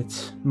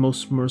compassionate,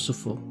 most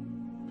merciful.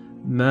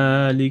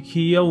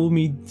 Maliki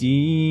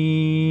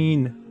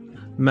Yawmiddin,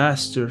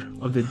 Master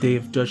of the Day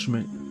of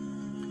Judgment.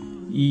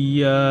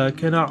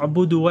 Iyyaka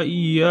na'budu wa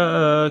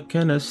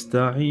iyyaka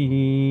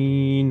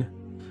nasta'een.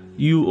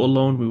 You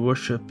alone we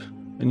worship,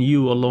 and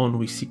you alone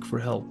we seek for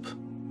help.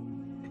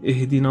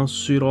 Ihdina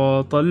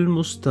as-sirata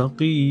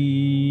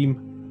al-mustaqim.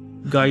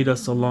 Guide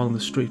us along the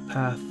straight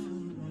path.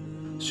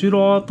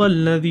 Sirata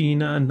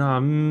alladhina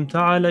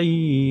an'amta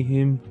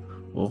alayhim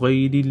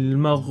غير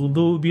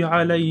المغضوب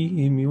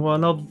عليهم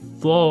ولا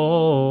الضالين.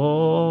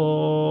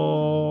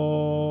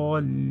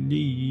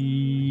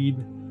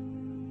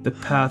 The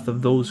path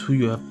of those who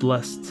you have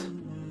blessed,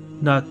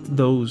 not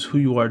those who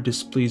you are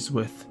displeased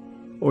with,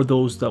 or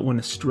those that went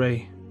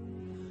astray.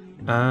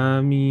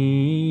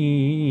 Ameen.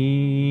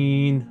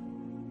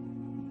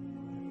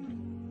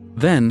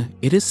 Then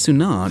it is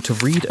sunnah to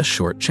read a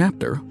short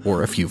chapter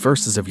or a few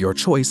verses of your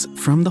choice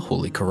from the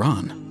Holy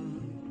Quran.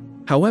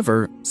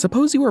 However,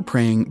 suppose you are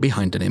praying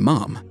behind an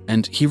imam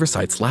and he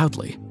recites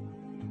loudly.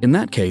 In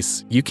that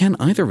case, you can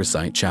either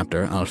recite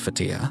chapter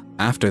Al-Fatiha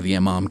after the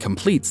imam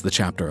completes the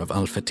chapter of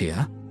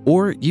Al-Fatiha,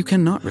 or you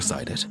cannot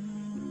recite it.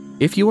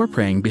 If you are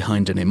praying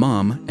behind an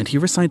imam and he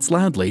recites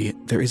loudly,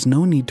 there is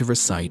no need to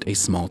recite a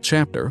small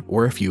chapter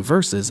or a few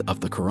verses of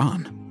the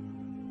Quran.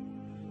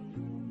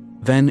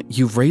 Then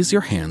you raise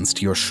your hands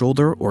to your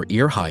shoulder or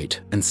ear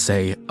height and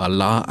say,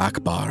 Allah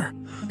Akbar,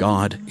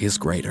 God is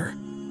greater.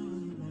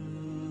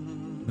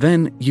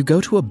 Then you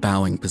go to a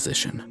bowing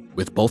position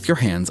with both your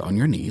hands on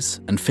your knees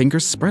and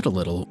fingers spread a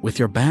little with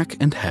your back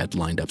and head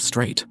lined up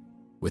straight,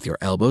 with your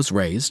elbows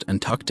raised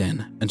and tucked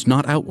in and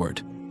not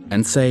outward,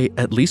 and say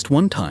at least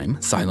one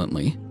time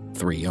silently,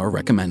 3 are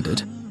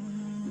recommended,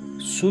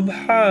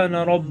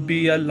 Subhana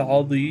Rabbi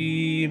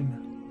al-Azim.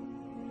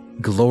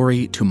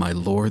 Glory to my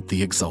Lord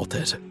the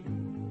Exalted.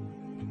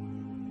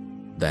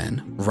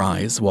 Then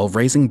rise while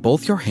raising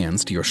both your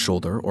hands to your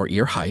shoulder or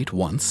ear height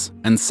once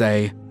and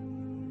say,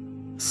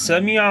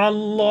 Sami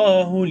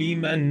Allahu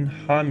liman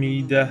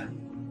hamidah,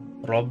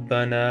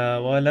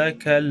 Rabbana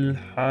walakal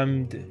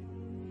hamd.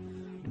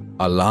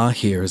 Allah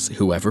hears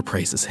whoever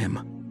praises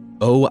him.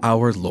 O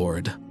our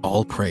Lord,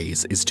 all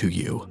praise is to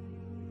you.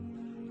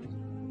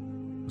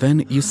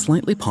 Then you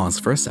slightly pause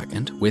for a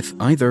second with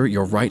either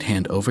your right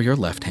hand over your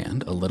left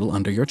hand a little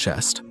under your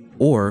chest,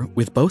 or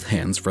with both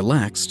hands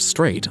relaxed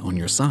straight on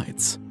your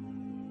sides.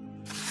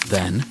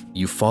 Then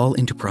you fall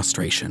into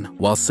prostration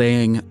while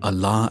saying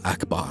Allah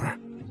Akbar,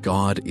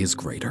 God is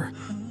greater,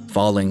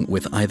 falling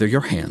with either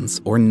your hands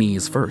or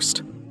knees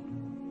first.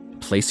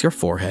 Place your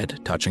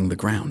forehead touching the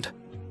ground.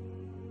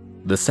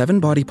 The 7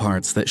 body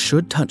parts that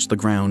should touch the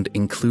ground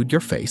include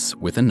your face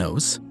with a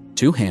nose,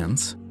 2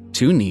 hands,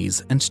 2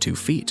 knees, and 2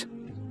 feet,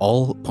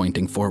 all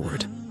pointing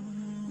forward.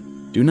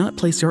 Do not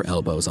place your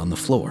elbows on the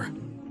floor.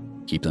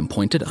 Keep them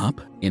pointed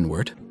up,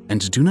 inward,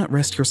 and do not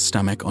rest your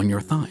stomach on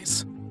your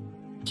thighs.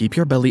 Keep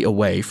your belly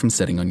away from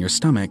sitting on your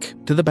stomach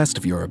to the best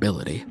of your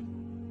ability.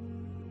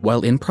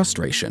 While in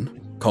prostration,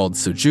 called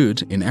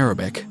sujud in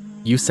Arabic,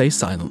 you say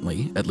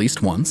silently at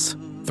least once,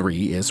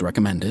 3 is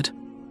recommended,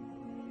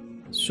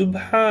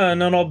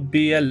 Subhana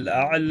Rabbi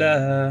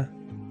al-A'la.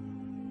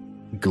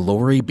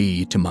 Glory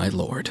be to my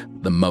Lord,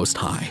 the Most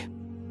High.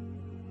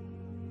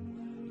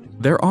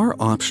 There are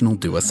optional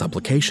dua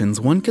supplications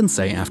one can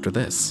say after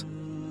this.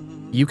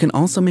 You can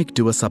also make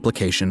dua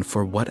supplication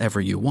for whatever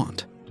you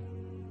want.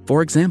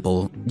 For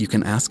example, you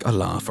can ask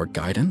Allah for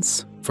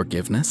guidance,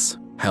 forgiveness,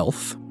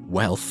 health,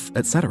 wealth,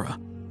 etc.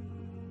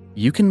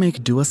 You can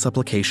make dua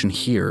supplication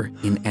here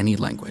in any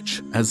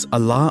language, as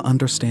Allah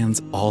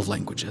understands all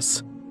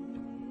languages.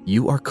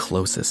 You are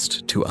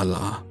closest to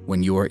Allah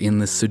when you are in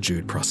this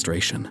sujud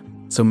prostration,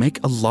 so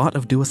make a lot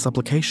of dua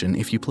supplication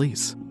if you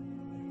please.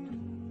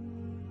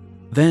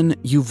 Then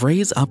you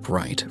raise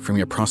upright from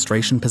your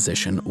prostration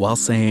position while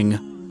saying,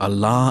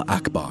 Allah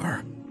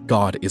Akbar,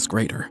 God is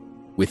greater,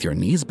 with your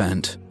knees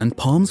bent and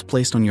palms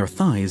placed on your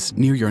thighs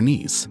near your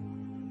knees.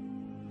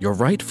 Your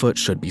right foot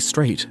should be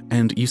straight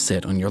and you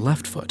sit on your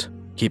left foot,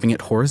 keeping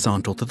it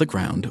horizontal to the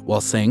ground while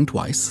saying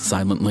twice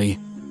silently,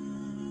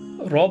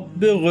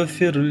 Rabbi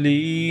ghfir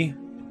li.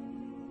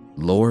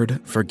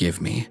 Lord,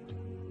 forgive me.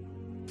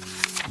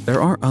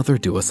 There are other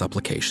dua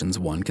supplications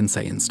one can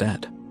say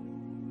instead.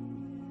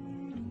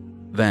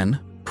 Then,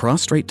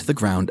 prostrate to the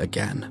ground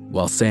again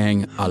while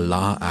saying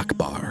Allah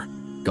Akbar,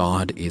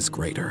 God is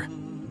greater,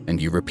 and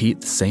you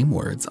repeat the same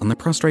words on the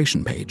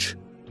prostration page.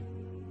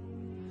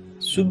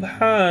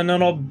 Subhana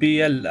Rabbi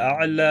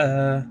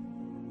al-A'la.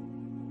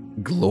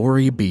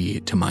 Glory be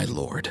to my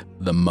Lord,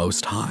 the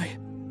Most High.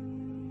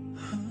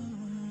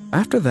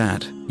 After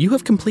that, you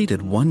have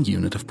completed 1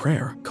 unit of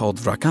prayer called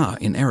rak'ah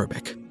in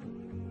Arabic.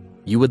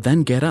 You would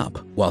then get up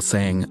while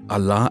saying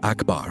Allah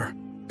Akbar,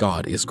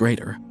 God is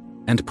greater,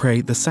 and pray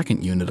the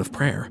 2nd unit of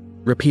prayer,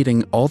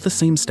 repeating all the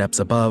same steps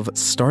above,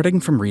 starting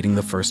from reading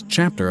the 1st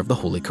chapter of the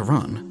Holy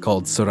Quran,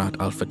 called Surat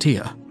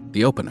Al-Fatiha,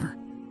 the opener.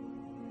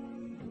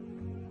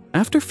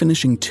 After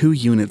finishing 2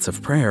 units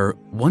of prayer,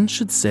 one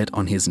should sit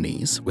on his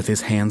knees with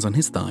his hands on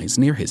his thighs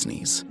near his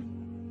knees.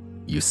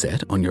 You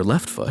sit on your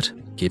left foot,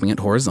 keeping it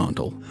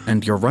horizontal,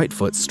 and your right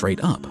foot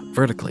straight up,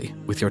 vertically,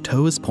 with your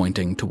toes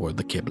pointing toward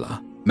the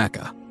Qibla,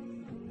 Mecca.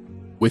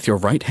 With your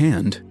right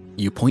hand,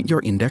 you point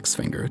your index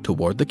finger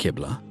toward the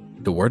Qibla,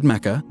 toward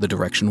Mecca, the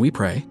direction we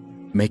pray,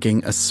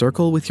 making a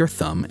circle with your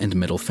thumb and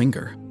middle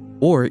finger.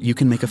 Or you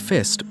can make a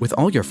fist with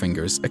all your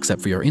fingers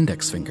except for your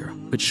index finger,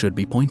 which should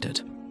be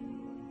pointed.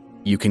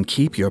 You can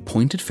keep your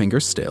pointed finger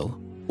still,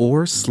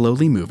 or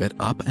slowly move it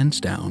up and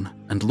down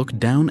and look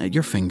down at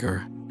your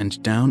finger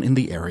and down in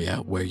the area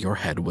where your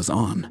head was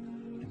on.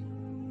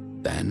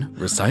 Then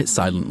recite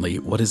silently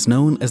what is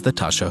known as the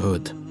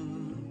tashahhud.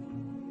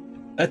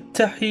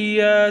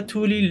 التحيات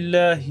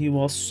لله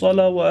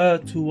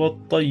والصلوات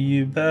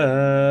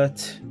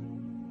والطيبات.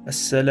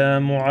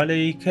 السلام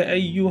عليك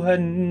أيها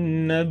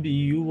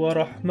النبي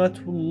ورحمة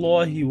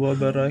الله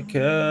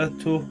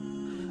وبركاته.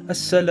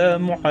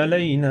 السلام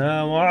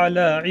علينا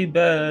وعلى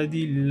عباد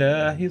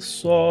الله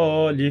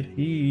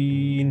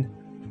الصالحين.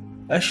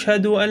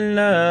 أشهد أن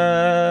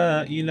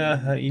لا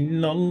إله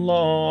إلا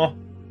الله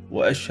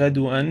وأشهد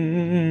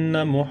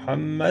أن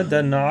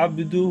محمدًا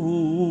عبده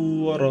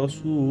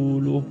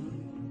ورسوله.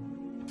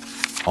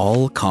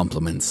 All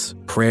compliments,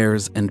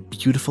 prayers, and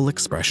beautiful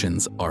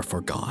expressions are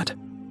for God.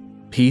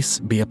 Peace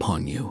be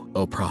upon you,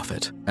 O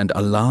Prophet, and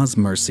Allah's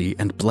mercy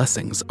and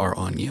blessings are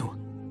on you.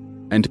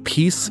 And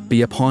peace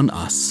be upon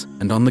us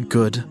and on the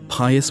good,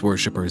 pious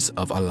worshippers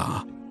of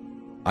Allah.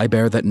 I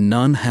bear that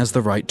none has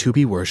the right to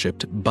be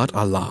worshipped but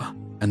Allah,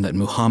 and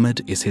that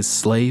Muhammad is his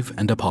slave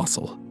and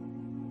apostle.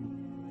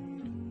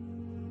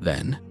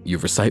 Then you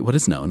recite what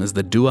is known as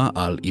the Dua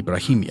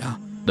al-Ibrahimiyya,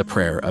 the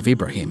prayer of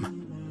Ibrahim.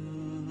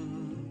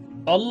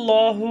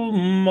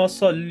 اللهم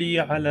صل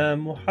على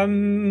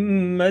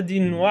محمد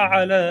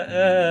وعلى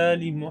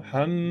آل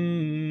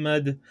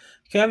محمد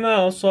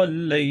كما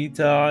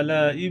صليت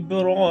على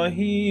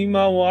إبراهيم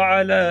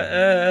وعلى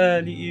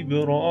آل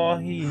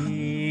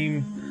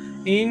إبراهيم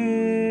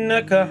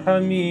إنك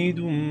حميد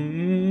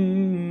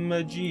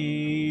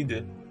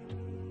مجيد.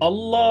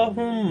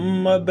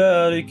 اللهم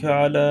بارك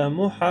على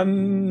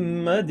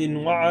محمد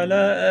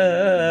وعلى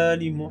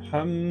آل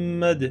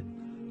محمد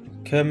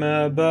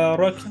كما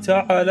باركت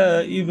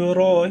على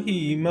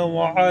إبراهيم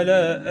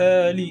وعلى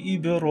آل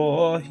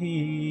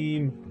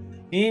إبراهيم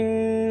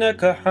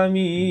إنك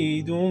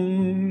حميد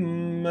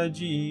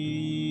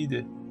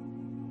مجيد.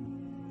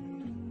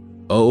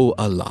 O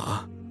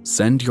Allah,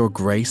 send your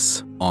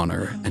grace,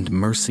 honor, and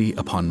mercy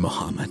upon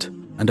Muhammad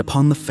and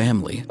upon the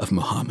family of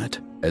Muhammad,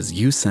 as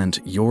you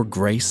sent your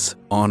grace,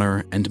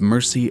 honor, and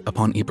mercy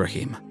upon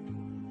Ibrahim.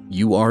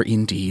 You are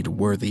indeed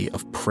worthy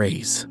of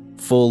praise,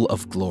 full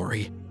of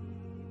glory.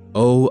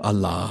 O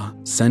Allah,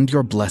 send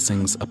your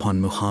blessings upon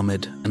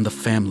Muhammad and the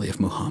family of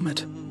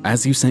Muhammad,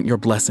 as you sent your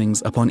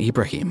blessings upon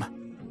Ibrahim.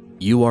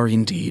 You are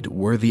indeed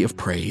worthy of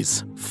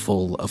praise,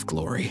 full of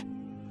glory.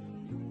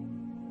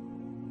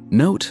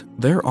 Note,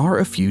 there are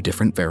a few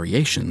different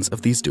variations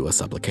of these dua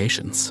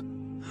supplications.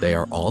 They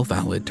are all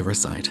valid to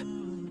recite.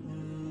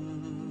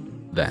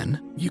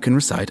 Then, you can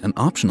recite an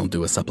optional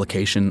dua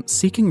supplication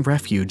seeking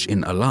refuge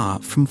in Allah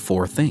from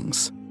four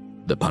things: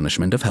 the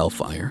punishment of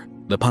hellfire,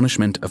 the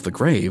punishment of the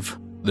grave,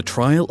 the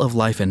trial of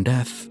life and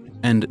death,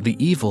 and the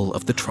evil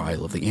of the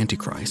trial of the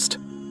Antichrist.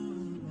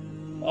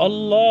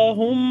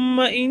 اللهم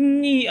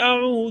إني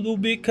أعوذ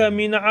بك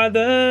من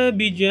عذاب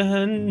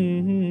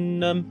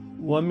جهنم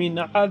ومن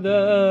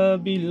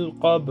عذاب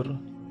القبر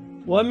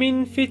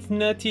ومن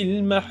فتنة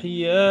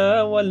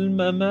المحيا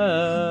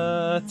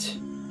والممات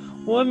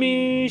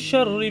ومن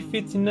شر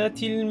فتنة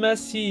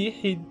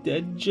المسيح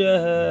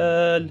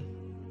الدجال.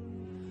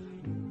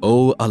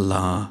 O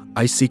Allah,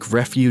 I seek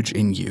refuge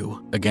in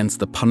you against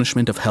the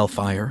punishment of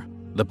hellfire,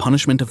 the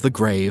punishment of the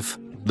grave,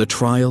 the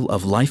trial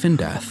of life and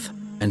death,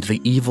 and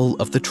the evil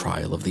of the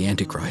trial of the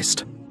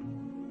Antichrist.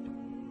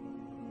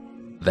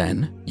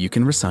 Then, you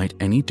can recite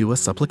any dua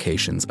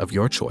supplications of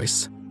your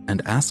choice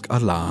and ask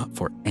Allah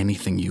for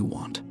anything you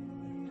want.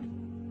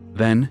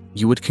 Then,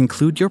 you would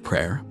conclude your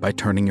prayer by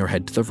turning your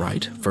head to the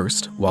right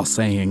first while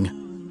saying,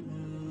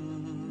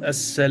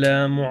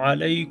 Assalamu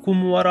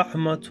alaikum wa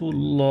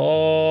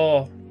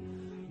rahmatullah.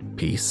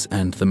 Peace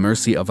and the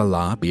mercy of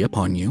Allah be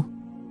upon you.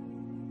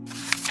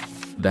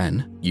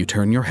 Then, you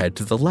turn your head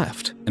to the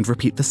left and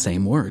repeat the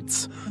same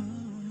words.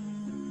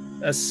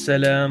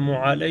 Assalamu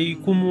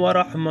alaikum wa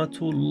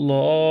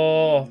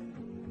rahmatullah.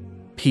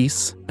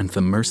 Peace and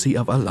the mercy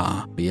of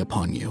Allah be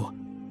upon you.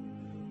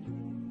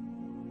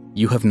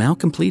 You have now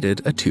completed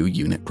a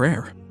 2-unit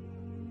prayer.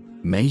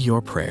 May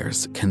your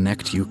prayers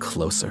connect you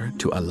closer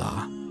to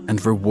Allah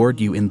and reward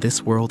you in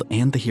this world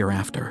and the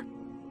hereafter.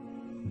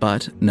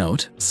 But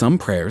note, some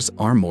prayers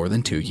are more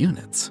than 2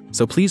 units,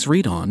 so please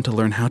read on to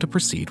learn how to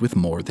proceed with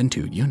more than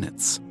 2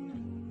 units.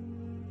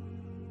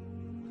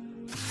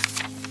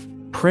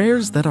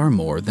 Prayers that are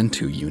more than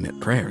 2-unit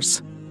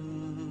prayers.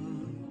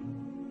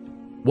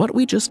 What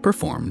we just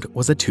performed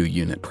was a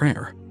 2-unit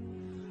prayer.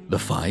 The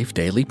 5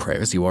 daily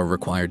prayers you are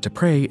required to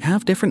pray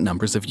have different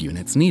numbers of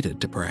units needed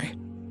to pray.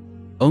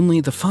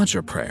 Only the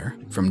Fajr prayer,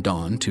 from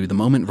dawn to the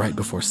moment right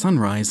before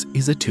sunrise,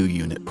 is a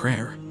 2-unit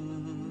prayer.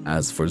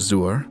 As for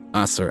Zuhr,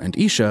 Asr, and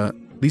Isha,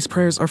 these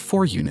prayers are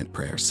 4-unit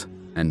prayers,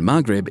 and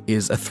Maghrib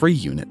is a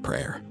 3-unit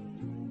prayer.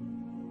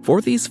 For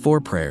these 4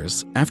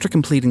 prayers, after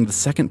completing the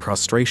second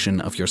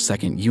prostration of your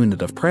second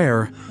unit of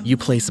prayer, you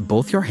place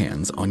both your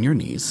hands on your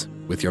knees,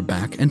 with your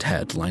back and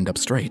head lined up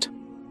straight.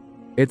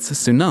 It's a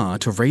sunnah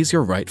to raise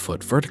your right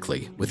foot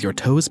vertically with your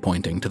toes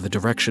pointing to the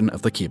direction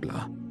of the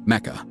Qibla,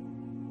 Mecca.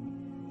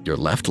 Your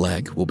left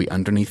leg will be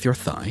underneath your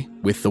thigh,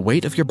 with the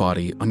weight of your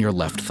body on your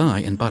left thigh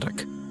and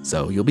buttock,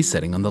 So you'll be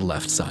sitting on the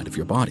left side of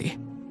your body.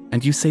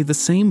 And you say the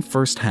same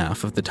first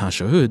half of the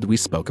tashahhud we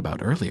spoke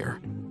about earlier.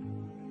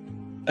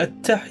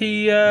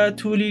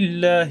 التحيات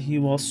لله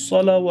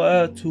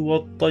والصلوات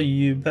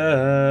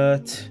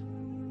والطيبات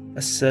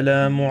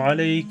السلام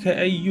عليك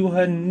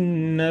أيها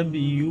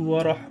النبي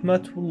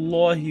ورحمة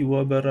الله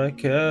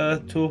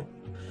وبركاته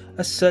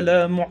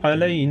السلام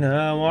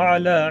علينا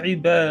وعلى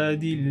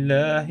عباد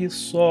الله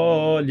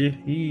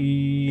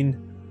الصالحين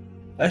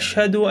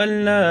أشهد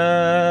أن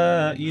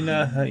لا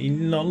إله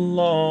إلا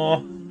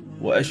الله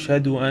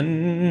وأشهد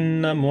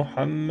أن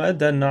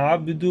محمدًا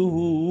عبده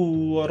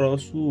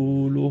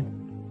ورسوله.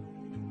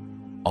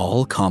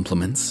 All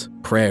compliments,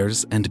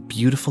 prayers, and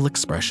beautiful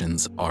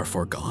expressions are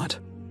for God.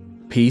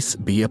 Peace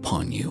be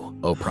upon you,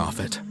 O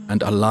Prophet,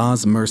 and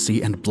Allah's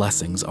mercy and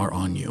blessings are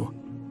on you.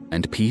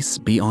 And peace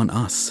be on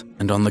us,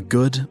 and on the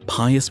good,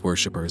 pious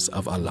worshippers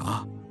of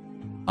Allah.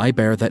 I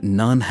bear that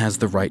none has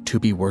the right to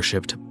be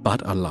worshipped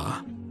but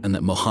Allah, and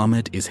that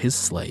Muhammad is his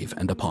slave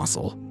and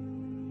apostle.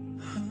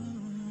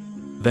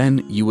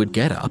 Then you would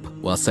get up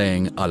while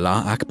saying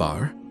Allah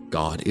Akbar,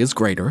 God is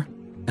greater,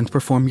 and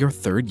perform your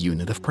third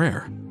unit of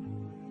prayer.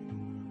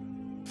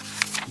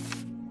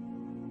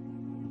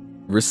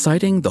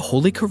 Reciting the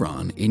Holy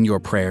Quran in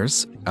your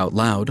prayers, out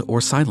loud or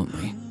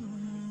silently.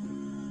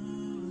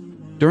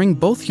 During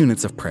both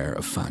units of prayer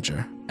of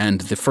Fajr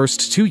and the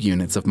first 2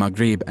 units of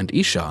Maghrib and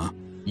Isha,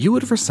 you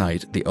would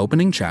recite the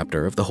opening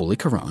chapter of the Holy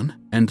Quran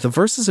and the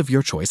verses of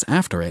your choice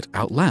after it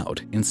out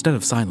loud instead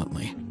of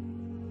silently.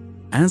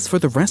 As for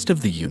the rest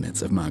of the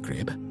units of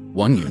Maghrib,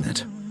 1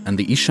 unit, and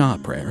the Isha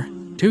prayer,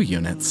 2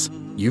 units,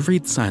 you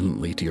read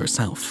silently to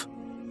yourself.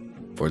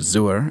 For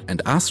Zuhr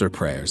and Asr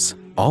prayers,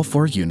 all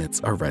 4 units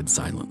are read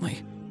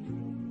silently.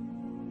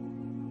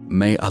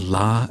 May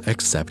Allah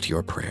accept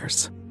your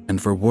prayers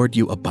and reward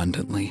you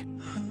abundantly,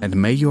 and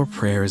may your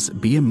prayers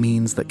be a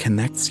means that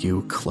connects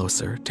you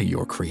closer to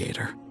your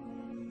Creator.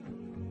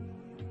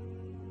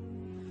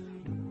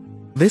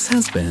 This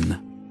has been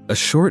a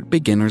short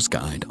beginner's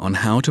guide on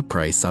how to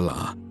pray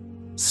Salah,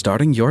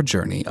 starting your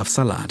journey of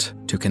Salat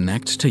to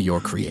connect to your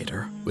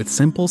Creator with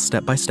simple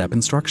step-by-step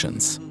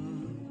instructions.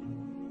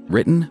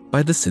 Written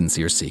by The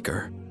Sincere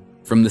Seeker,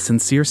 from the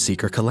Sincere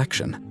Seeker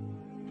collection.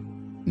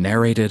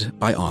 Narrated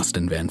by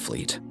Austin Van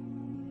Fleet.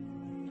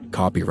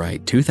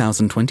 Copyright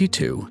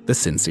 2022, The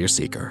Sincere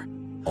Seeker.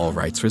 All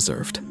rights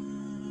reserved.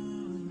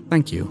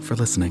 Thank you for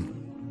listening.